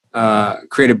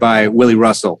created by Willie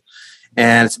Russell.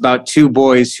 And it's about two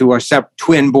boys who are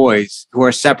twin boys who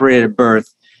are separated at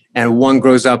birth. And one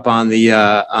grows up on the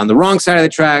wrong side of the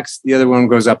tracks. The other one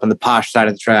grows up on the posh side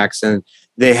of the tracks. And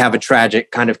they have a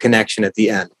tragic kind of connection at the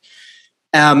end.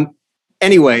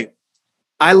 Anyway,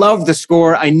 I loved the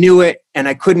score. I knew it, and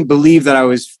I couldn't believe that I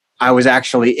was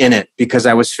actually in it because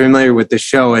I was familiar with the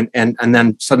show, and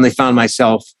then suddenly found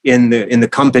myself in the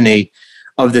company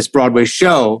of this Broadway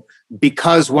show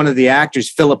because one of the actors,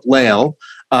 Philip Lale,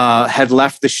 had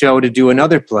left the show to do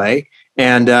another play,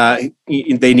 and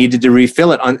they needed to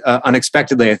refill it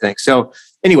unexpectedly, I think. So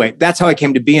anyway, that's how I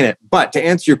came to be in it. But to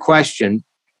answer your question,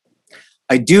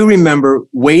 I do remember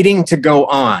waiting to go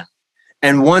on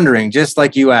and wondering, just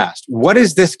like you asked, what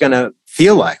is this going to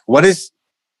feel like?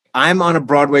 I'm on a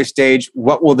Broadway stage.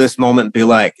 What will this moment be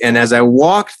like? And as I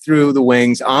walked through the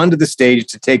wings onto the stage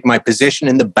to take my position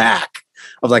in the back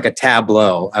of like a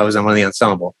tableau, I was on one of the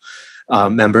ensemble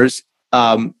members.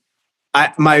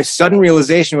 My sudden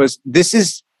realization was, this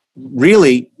is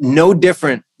really no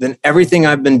different than everything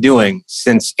I've been doing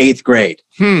since 8th grade.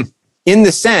 In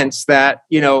the sense that,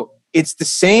 it's the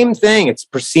same thing. It's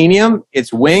proscenium,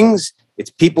 it's wings, it's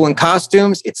people in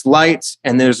costumes, it's lights,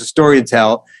 and there's a story to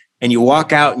tell, and you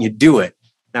walk out and you do it.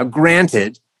 Now,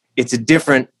 granted, it's a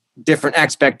different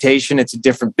expectation. It's a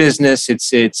different business.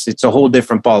 It's a whole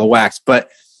different ball of wax. But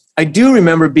I do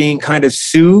remember being kind of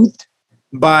soothed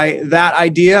by that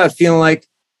idea of feeling like,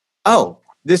 oh,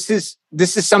 this is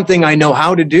something I know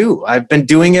how to do. I've been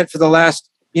doing it for the last,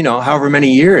 however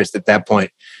many years at that point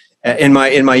in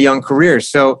my young career.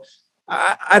 So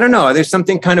I don't know. There's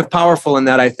something kind of powerful in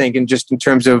that, I think, and just in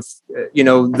terms of,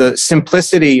 the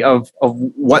simplicity of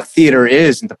what theater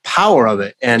is and the power of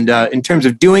it. And in terms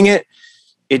of doing it,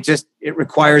 it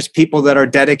requires people that are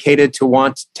dedicated to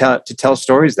want to tell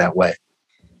stories that way.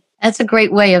 That's a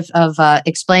great way of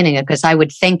explaining it, because I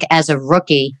would think as a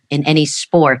rookie in any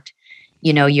sport,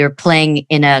 you're playing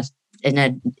in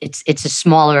it's a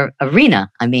smaller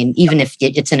arena. I mean, even if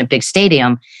it's in a big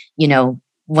stadium,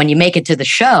 when you make it to the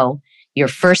show, you're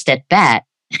first at bat.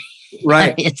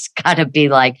 Right. It's got to be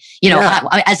like,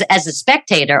 as a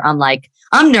spectator,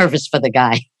 I'm nervous for the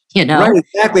guy. you know? Right,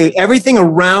 exactly. Everything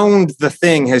around the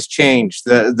thing has changed.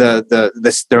 There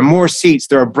are more seats,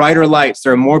 there are brighter lights,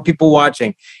 there are more people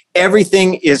watching.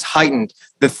 Everything is heightened.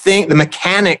 The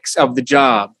mechanics of the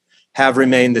job have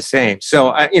remained the same.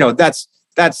 So,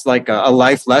 that's like a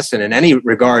life lesson in any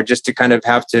regard, just to kind of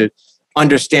have to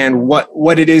understand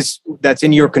what it is that's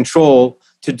in your control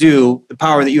to do, the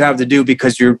power that you have to do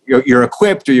because you're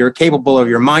equipped or you're capable or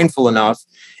you're mindful enough.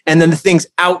 And then the things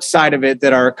outside of it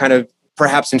that are kind of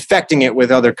perhaps infecting it with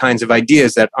other kinds of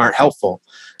ideas that aren't helpful.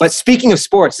 But speaking of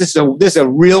sports, this is a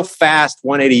real fast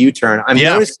 180 U-turn. I'm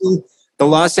noticing the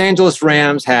Los Angeles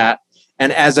Rams hat.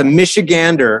 And as a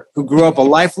Michigander who grew up a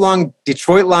lifelong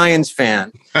Detroit Lions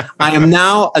fan, I am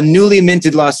now a newly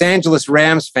minted Los Angeles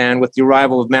Rams fan with the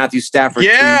arrival of Matthew Stafford.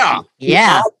 Yeah.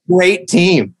 Great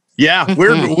team. Yeah,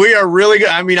 we are really good.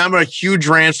 I mean, I'm a huge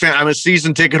Rams fan. I'm a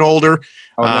season ticket holder.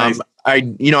 Oh, nice. I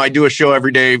do a show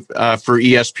every day for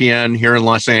ESPN here in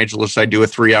Los Angeles. I do a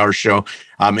 3-hour show,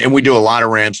 and we do a lot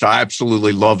of Rams. So I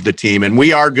absolutely love the team, and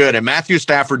we are good. And Matthew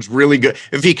Stafford's really good.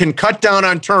 If he can cut down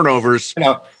on turnovers. I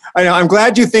know. I'm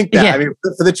glad you think that. Yeah. I mean,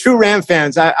 for the true Ram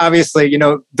fans, obviously,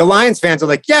 the Lions fans are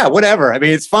like, yeah, whatever. I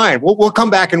mean, it's fine. We'll come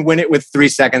back and win it with 3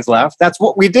 seconds left. That's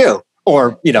what we do.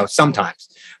 Or, sometimes.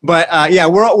 But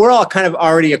we're all kind of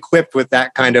already equipped with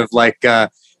that kind of like,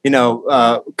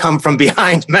 come from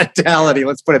behind mentality.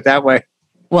 Let's put it that way.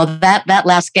 Well, that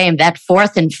last game, that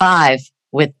 4th and 5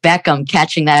 with Beckham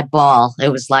catching that ball, it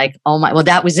was like, oh my, well,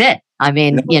 that was it. I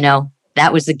mean,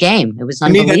 that was the game. It was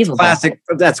unbelievable.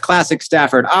 That's classic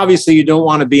Stafford. Obviously, you don't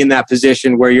want to be in that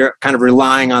position where you're kind of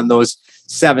relying on those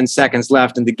 7 seconds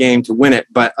left in the game to win it.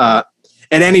 But at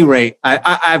any rate, I'm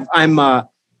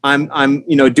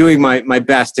doing my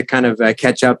best to kind of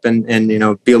catch up and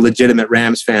be a legitimate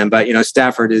Rams fan. But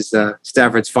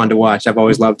Stafford's fun to watch. I've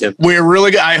always loved him. We're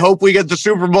really good. I hope we get the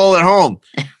Super Bowl at home.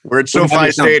 We're at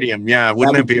SoFi Stadium. Yeah,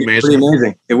 wouldn't that be amazing? Pretty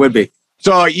amazing. It would be.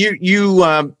 So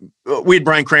we had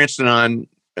Bryan Cranston on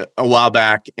a while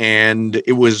back, and I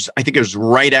think it was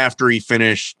right after he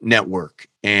finished Network,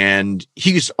 and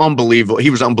he's unbelievable. He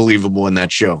was unbelievable in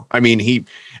that show. I mean,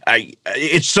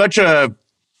 it's such an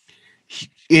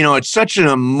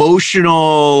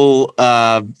emotional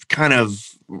kind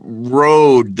of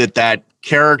road that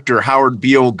character Howard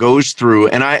Beale goes through,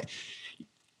 and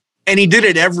he did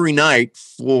it every night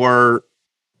for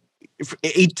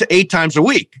 8 times a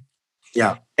week.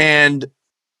 Yeah. And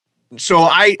so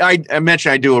I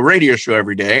mentioned I do a radio show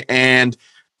every day, and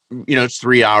it's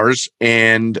 3 hours,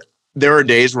 and there are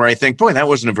days where I think, boy, that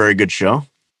wasn't a very good show.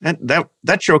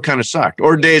 That show kind of sucked.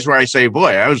 Or days where I say,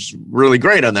 boy, I was really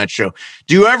great on that show.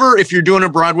 Do you ever, if you're doing a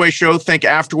Broadway show, think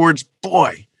afterwards,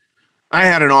 boy, I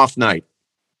had an off night?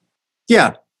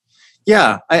 Yeah.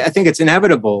 I think it's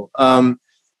inevitable.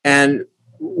 And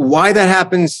why that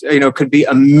happens, could be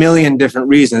a million different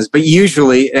reasons, but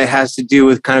usually it has to do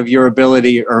with kind of your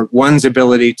ability or one's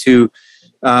ability to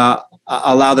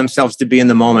allow themselves to be in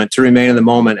the moment, to remain in the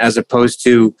moment, as opposed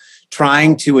to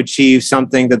trying to achieve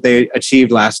something that they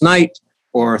achieved last night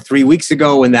or 3 weeks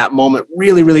ago when that moment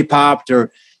really, really popped,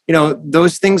 or,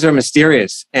 those things are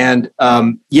mysterious. And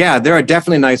there are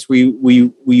definitely nights where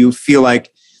you feel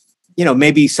like,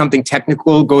 maybe something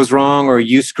technical goes wrong, or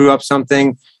you screw up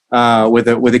something with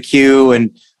a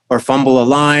cue or fumble a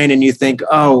line, and you think,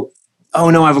 oh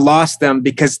no, I've lost them,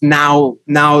 because now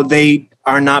they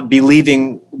are not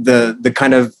believing the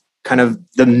kind of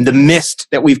the mist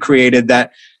that we've created,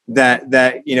 that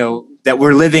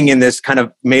we're living in this kind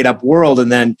of made up world.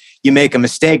 And then you make a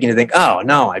mistake and you think, oh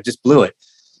no, I just blew it.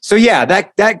 So yeah,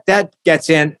 that gets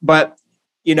in. But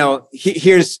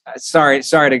here's sorry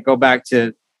to go back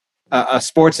to a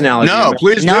sports analogy. No,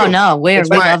 please. No, we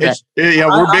love it. Yeah,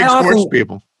 we're big sports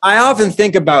people. I often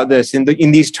think about this in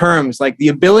these terms, like the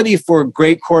ability for a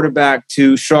great quarterback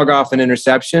to shrug off an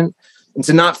interception and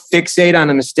to not fixate on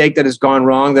a mistake that has gone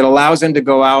wrong, that allows them to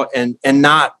go out and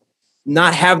not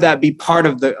have that be part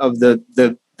of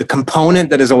the component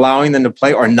that is allowing them to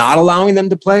play or not allowing them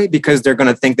to play, because they're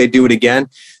going to think they do it again.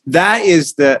 I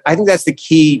think that's the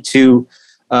key to,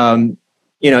 in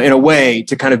a way,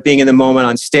 to kind of being in the moment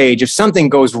on stage. If something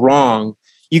goes wrong,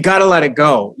 you got to let it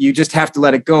go. You just have to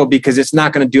let it go, because it's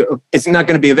not going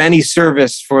to be of any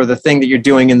service for the thing that you're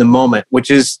doing in the moment,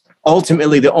 which is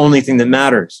ultimately the only thing that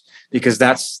matters, because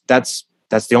that's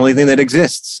the only thing that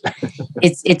exists.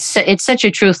 It's such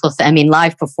a truthful thing. I mean,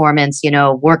 live performance,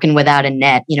 working without a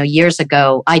net. Years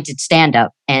ago, I did stand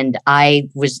up, and I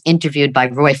was interviewed by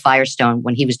Roy Firestone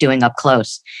when he was doing Up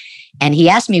Close. And he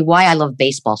asked me why I love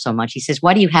baseball so much. He says,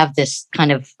 why do you have this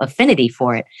kind of affinity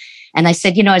for it? And I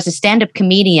said, as a stand-up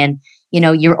comedian,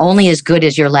 you're only as good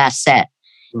as your last set.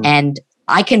 Mm. And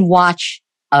I can watch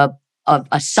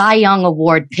a Cy Young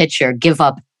Award pitcher give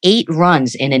up 8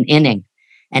 runs in an inning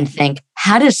and think,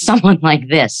 how does someone like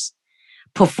this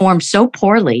perform so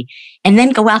poorly and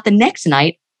then go out the next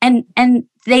night and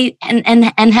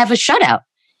have a shutout?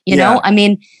 You know, I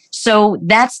mean, so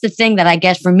that's the thing that I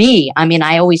guess for me, I mean,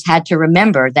 I always had to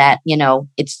remember that, you know,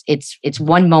 it's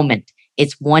one moment,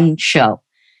 it's one show.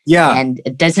 Yeah. And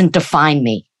it doesn't define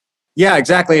me. Yeah,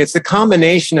 exactly. It's the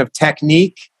combination of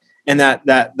technique and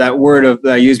that word of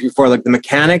that I used before, like the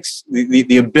mechanics,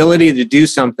 the ability to do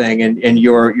something, and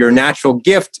your natural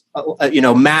gift,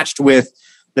 matched with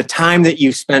the time that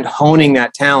you spent honing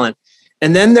that talent.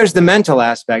 And then there's the mental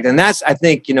aspect, and that's, I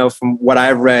think, from what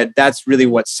I've read, that's really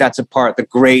what sets apart the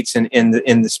greats in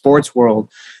the sports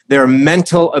world. Their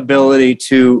mental ability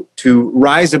to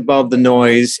rise above the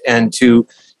noise and to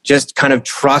just kind of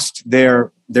trust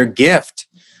their gift.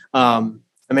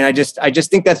 I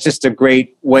just think that's just a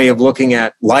great way of looking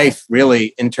at life,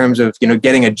 really, in terms of,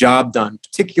 getting a job done,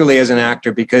 particularly as an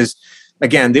actor, because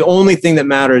again, the only thing that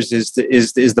matters is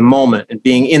the moment and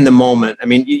being in the moment. I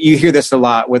mean, you hear this a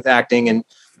lot with acting and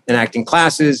acting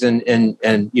classes and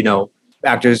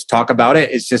actors talk about it.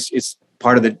 It's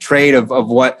part of the trade of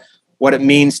what it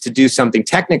means to do something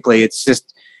technically. It's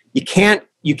just, you can't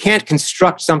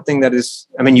construct something that is,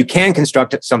 you can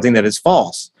construct something that is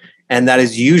false. And that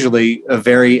is usually a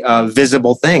very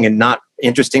visible thing and not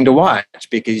interesting to watch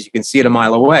because you can see it a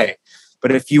mile away.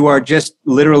 But if you are just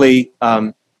literally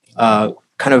kind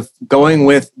of going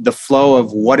with the flow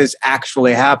of what is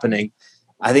actually happening,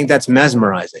 I think that's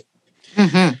mesmerizing.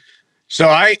 Mm-hmm. So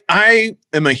I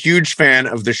am a huge fan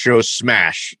of the show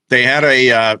Smash. They had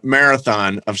a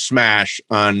marathon of Smash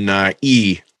on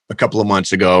E! a couple of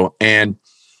months ago. And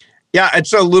yeah,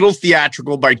 it's a little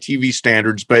theatrical by TV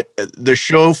standards, but the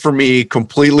show for me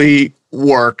completely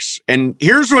works. And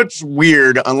here's what's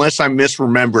weird, unless I'm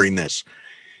misremembering this.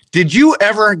 Did you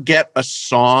ever get a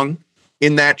song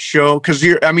in that show? Because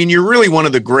you're really one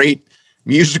of the great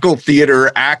musical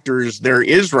theater actors there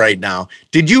is right now.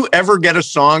 Did you ever get a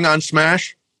song on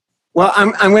Smash? Well,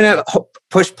 I'm going to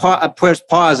push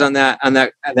pause on that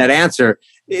answer.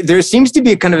 There seems to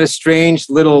be kind of a strange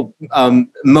little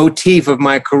motif of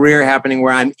my career happening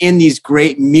where I'm in these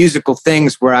great musical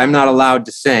things where I'm not allowed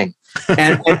to sing,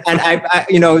 and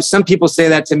I some people say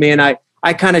that to me, and I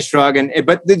kind of shrug.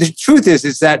 But the truth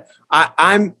is that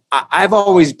I've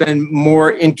always been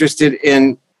more interested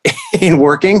in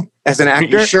working as an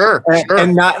actor, sure.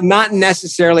 And not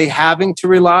necessarily having to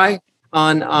rely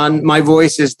on my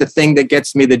voice as the thing that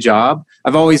gets me the job.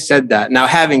 I've always said that. Now,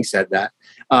 having said that,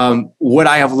 would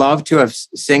I have loved to have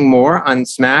sing more on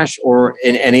Smash or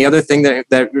in any other thing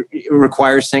that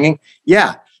requires singing?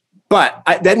 Yeah, but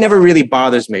that never really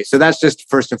bothers me. So that's just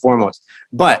first and foremost.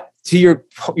 But to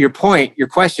your point, your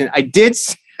question, I did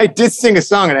sing a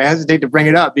song, and I hesitate to bring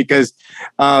it up because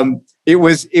it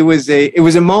was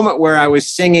a moment where I was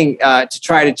singing to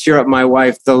try to cheer up my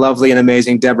wife, the lovely and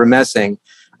amazing Deborah Messing.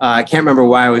 I can't remember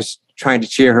why I was trying to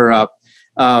cheer her up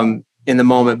in the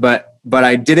moment, but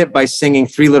I did it by singing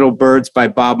Three Little Birds by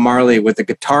Bob Marley with a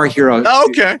Guitar Hero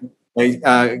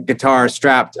guitar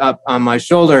strapped up on my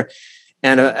shoulder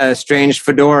and a strange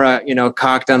fedora,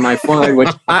 cocked on my forehead, which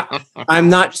I'm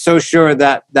not so sure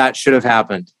that should have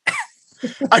happened.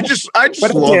 I just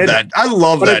love that. I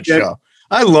love that show.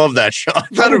 I love that show. I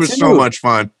thought it was so much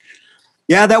fun.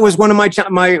 Yeah, that was one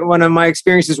of my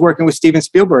experiences working with Steven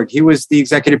Spielberg. He was the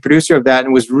executive producer of that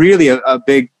and was really a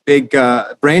big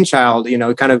brainchild.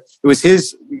 It was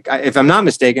his, if I'm not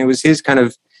mistaken, it was his kind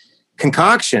of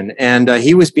concoction, and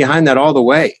he was behind that all the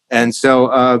way. And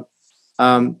so,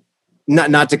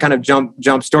 not to kind of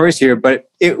jump stories here, but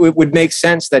it would make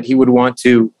sense that he would want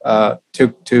to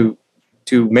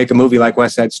make a movie like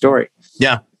West Side Story.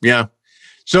 Yeah.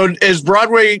 So is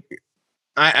Broadway?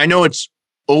 I know it's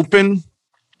open.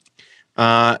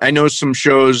 I know some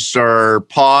shows are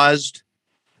paused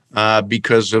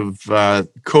because of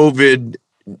COVID.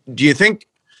 Do you think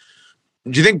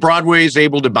Broadway is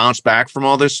able to bounce back from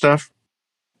all this stuff?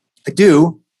 I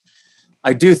do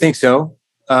think so.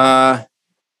 How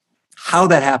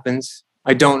that happens,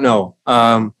 I don't know.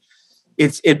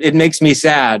 It makes me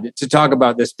sad to talk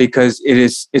about this because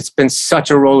it's been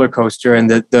such a roller coaster, and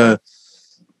the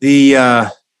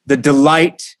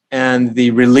delight and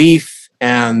the relief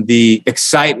and the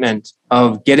excitement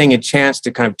of getting a chance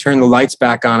to kind of turn the lights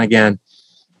back on again,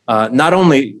 not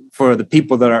only for the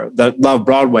people that love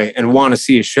Broadway and want to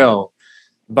see a show,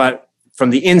 but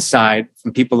from the inside,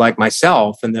 from people like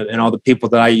myself and all the people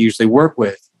that I usually work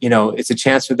with. It's a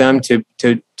chance for them to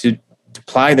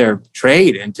ply their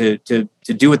trade and to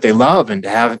do what they love and to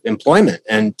have employment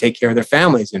and take care of their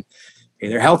families. And pay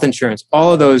their health insurance,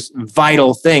 all of those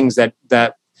vital things that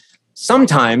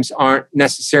sometimes aren't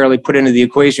necessarily put into the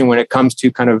equation when it comes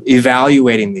to kind of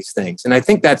evaluating these things. And I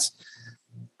think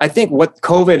what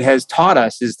COVID has taught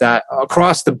us is that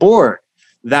across the board,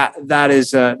 that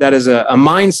is a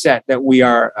mindset that we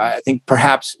are, I think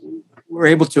perhaps we're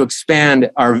able to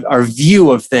expand our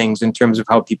view of things in terms of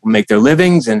how people make their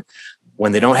livings, and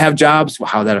when they don't have jobs,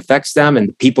 how that affects them, and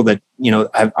the people that,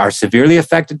 are severely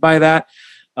affected by that,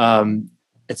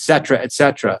 et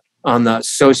cetera, on the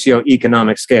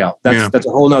socioeconomic scale. That's a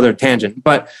whole nother tangent.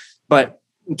 But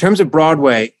in terms of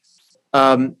Broadway,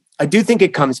 I do think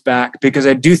it comes back, because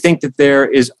I do think that there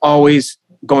is always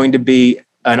going to be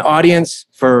an audience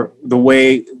for the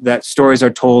way that stories are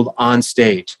told on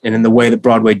stage and in the way that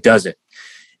Broadway does it.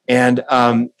 And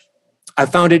I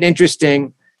found it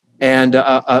interesting and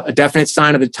a definite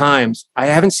sign of the times. I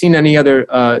haven't seen any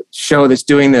other show that's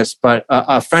doing this, but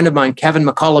a friend of mine, Kevin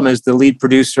McCullum, is the lead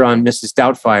producer on Mrs.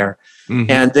 Doubtfire. Mm-hmm.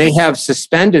 And they have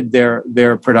suspended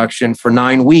their production for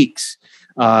 9 weeks,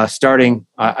 starting,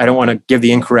 I don't want to give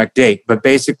the incorrect date, but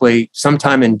basically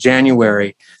sometime in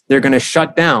January, they're going to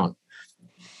shut down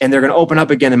and they're going to open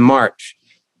up again in March.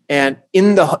 And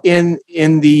in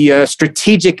the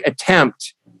strategic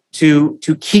attempt to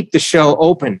keep the show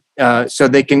open, so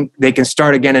they can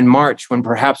start again in March, when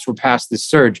perhaps we're past this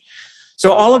surge.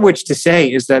 So all of which to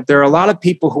say is that there are a lot of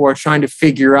people who are trying to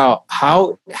figure out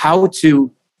how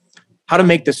to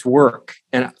make this work,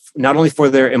 and not only for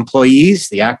their employees,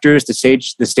 the actors, the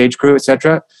stage crew,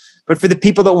 etc., but for the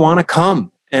people that want to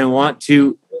come and want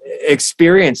to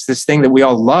experience this thing that we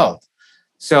all love.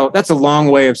 So that's a long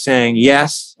way of saying,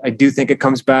 yes, I do think it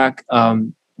comes back.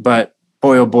 But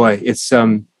boy, oh boy, it's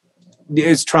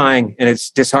trying and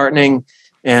it's disheartening,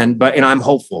 and I'm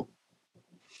hopeful.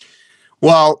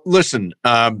 Well, listen,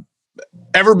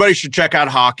 everybody should check out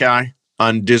Hawkeye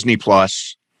on Disney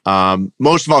Plus.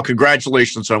 Most of all,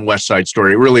 congratulations on West Side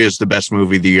Story. It really is the best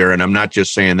movie of the year, and I'm not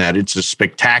just saying that. It's a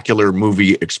spectacular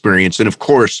movie experience, and of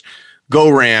course, go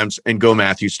Rams and go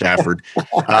Matthew Stafford. Can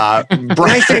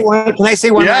I say one last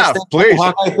thing? Please.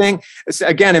 Hawkeye thing.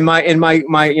 Again, in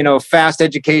my fast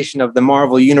education of the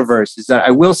Marvel universe, is that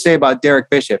I will say about Derek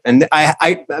Bishop, and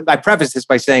I preface this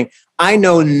by saying I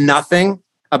know nothing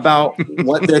about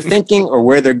what they're thinking or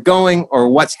where they're going or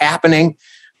what's happening.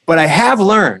 But I have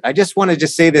learned, I just want to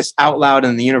say this out loud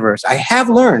in the universe. I have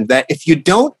learned that if you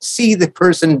don't see the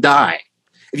person die,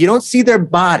 if you don't see their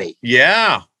body,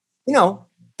 there's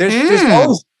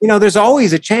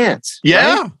always a chance.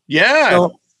 Yeah. Right? Yeah.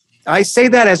 So I say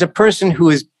that as a person who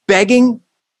is begging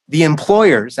the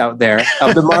employers out there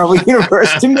of the Marvel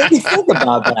universe to maybe think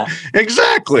about that.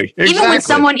 Exactly. Even when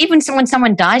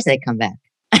someone dies, they come back.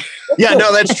 Yeah,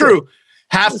 no, that's true.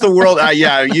 Half the world,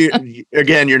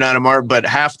 you're not a Marvel, but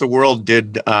half the world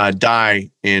did die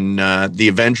in the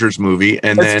Avengers movie,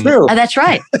 and that's true. That's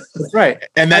right. That's right.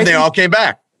 And then they all came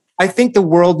back. I think the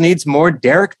world needs more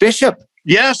Derek Bishop.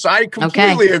 Yes, I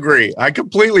completely agree.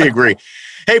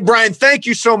 Hey, Brian, thank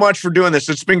you so much for doing this.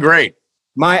 It's been great.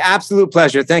 My absolute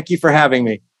pleasure. Thank you for having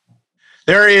me.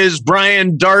 There is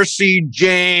Brian Darcy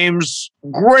James.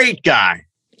 Great guy.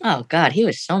 Oh, God, he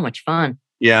was so much fun.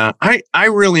 Yeah, I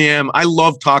really am. I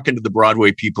love talking to the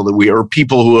Broadway people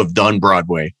people who have done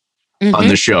Broadway on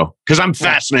the show, because I'm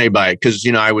fascinated by it, because,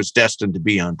 I was destined to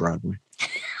be on Broadway.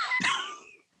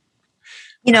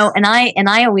 And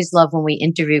I always love when we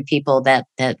interview people that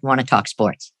want to talk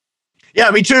sports. Yeah,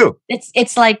 me too.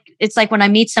 It's like when I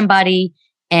meet somebody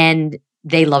and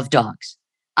they love dogs.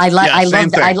 I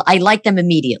like them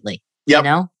immediately.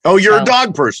 Yep. Oh, you're a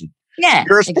dog person. Yeah.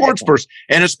 You're a sports person,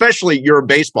 and especially you're a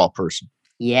baseball person.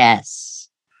 Yes,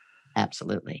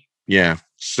 absolutely. Yeah.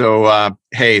 So,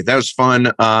 hey, that was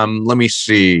fun. Let me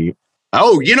see.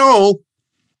 Oh,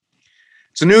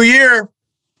 it's a new year.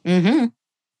 Mm-hmm.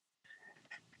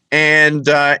 And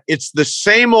it's the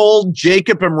same old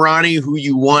Jacob Emrani who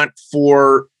you want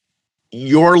for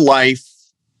your life,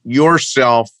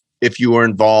 yourself, if you are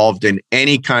involved in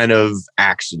any kind of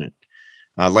accident.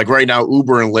 Like right now,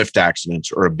 Uber and Lyft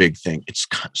accidents are a big thing. It's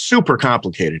super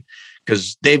complicated,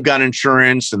 because they've got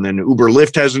insurance, and then Uber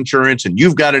Lyft has insurance, and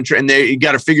you've got insurance, and you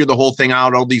got to figure the whole thing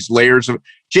out, all these layers of.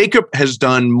 Jacob has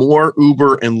done more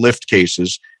Uber and Lyft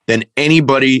cases than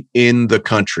anybody in the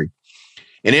country.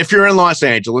 And if you're in Los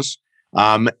Angeles,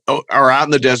 or out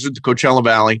in the desert, the Coachella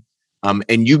Valley,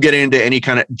 and you get into any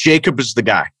kind of, Jacob is the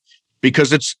guy,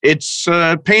 because it's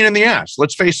a pain in the ass.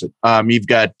 Let's face it. You've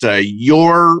got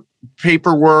your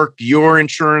paperwork, your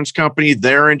insurance company,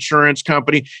 their insurance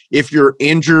company. If you're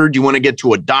injured, you want to get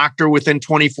to a doctor within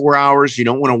 24 hours. You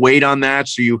don't want to wait on that.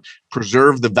 So you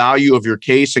preserve the value of your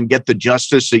case and get the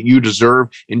justice that you deserve.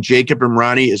 And Jacob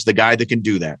Emrani is the guy that can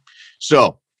do that.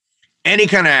 So any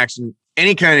kind of accident,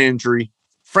 any kind of injury,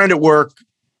 friend at work,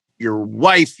 your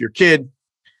wife, your kid,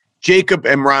 Jacob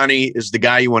Emrani is the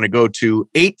guy you want to go to.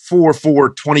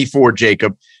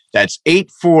 844-24-JACOB. That's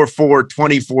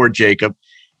 844-24-JACOB.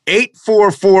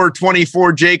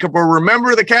 844-24-JACOB. Or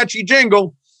remember the catchy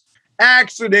jingle,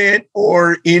 accident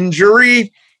or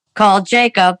injury. Call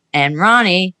Jacob and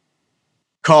Ronnie.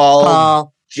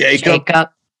 Call Jacob.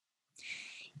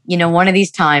 You know, one of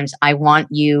these times I want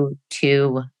you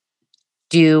to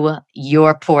do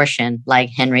your portion like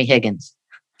Henry Higgins.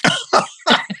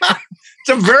 It's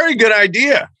a very good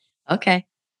idea. Okay.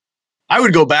 I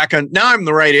would go back on, now I'm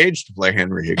the right age to play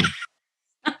Henry Higgins.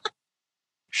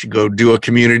 Should go do a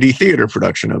community theater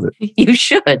production of it. You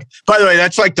should. By the way,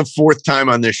 that's like the fourth time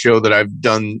on this show that I've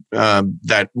done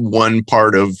that one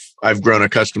part of I've grown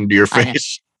accustomed to your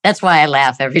face. That's why I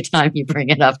laugh every time you bring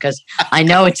it up, because I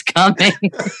know it's coming.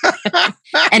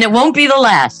 And it won't be the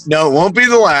last. No, it won't be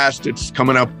the last. It's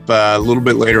coming up a little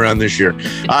bit later on this year.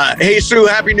 Hey, Sue,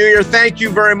 Happy New Year. Thank you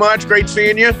very much. Great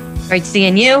seeing you. Great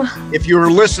seeing you. If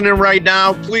you're listening right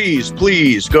now, please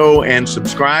go and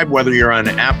subscribe, whether you're on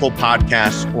Apple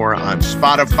Podcasts or on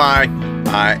Spotify.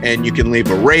 And you can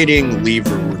leave a rating,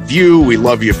 leave a review. We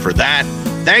love you for that.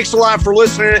 Thanks a lot for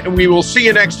listening, and we will see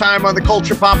you next time on the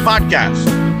Culture Pop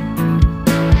Podcast.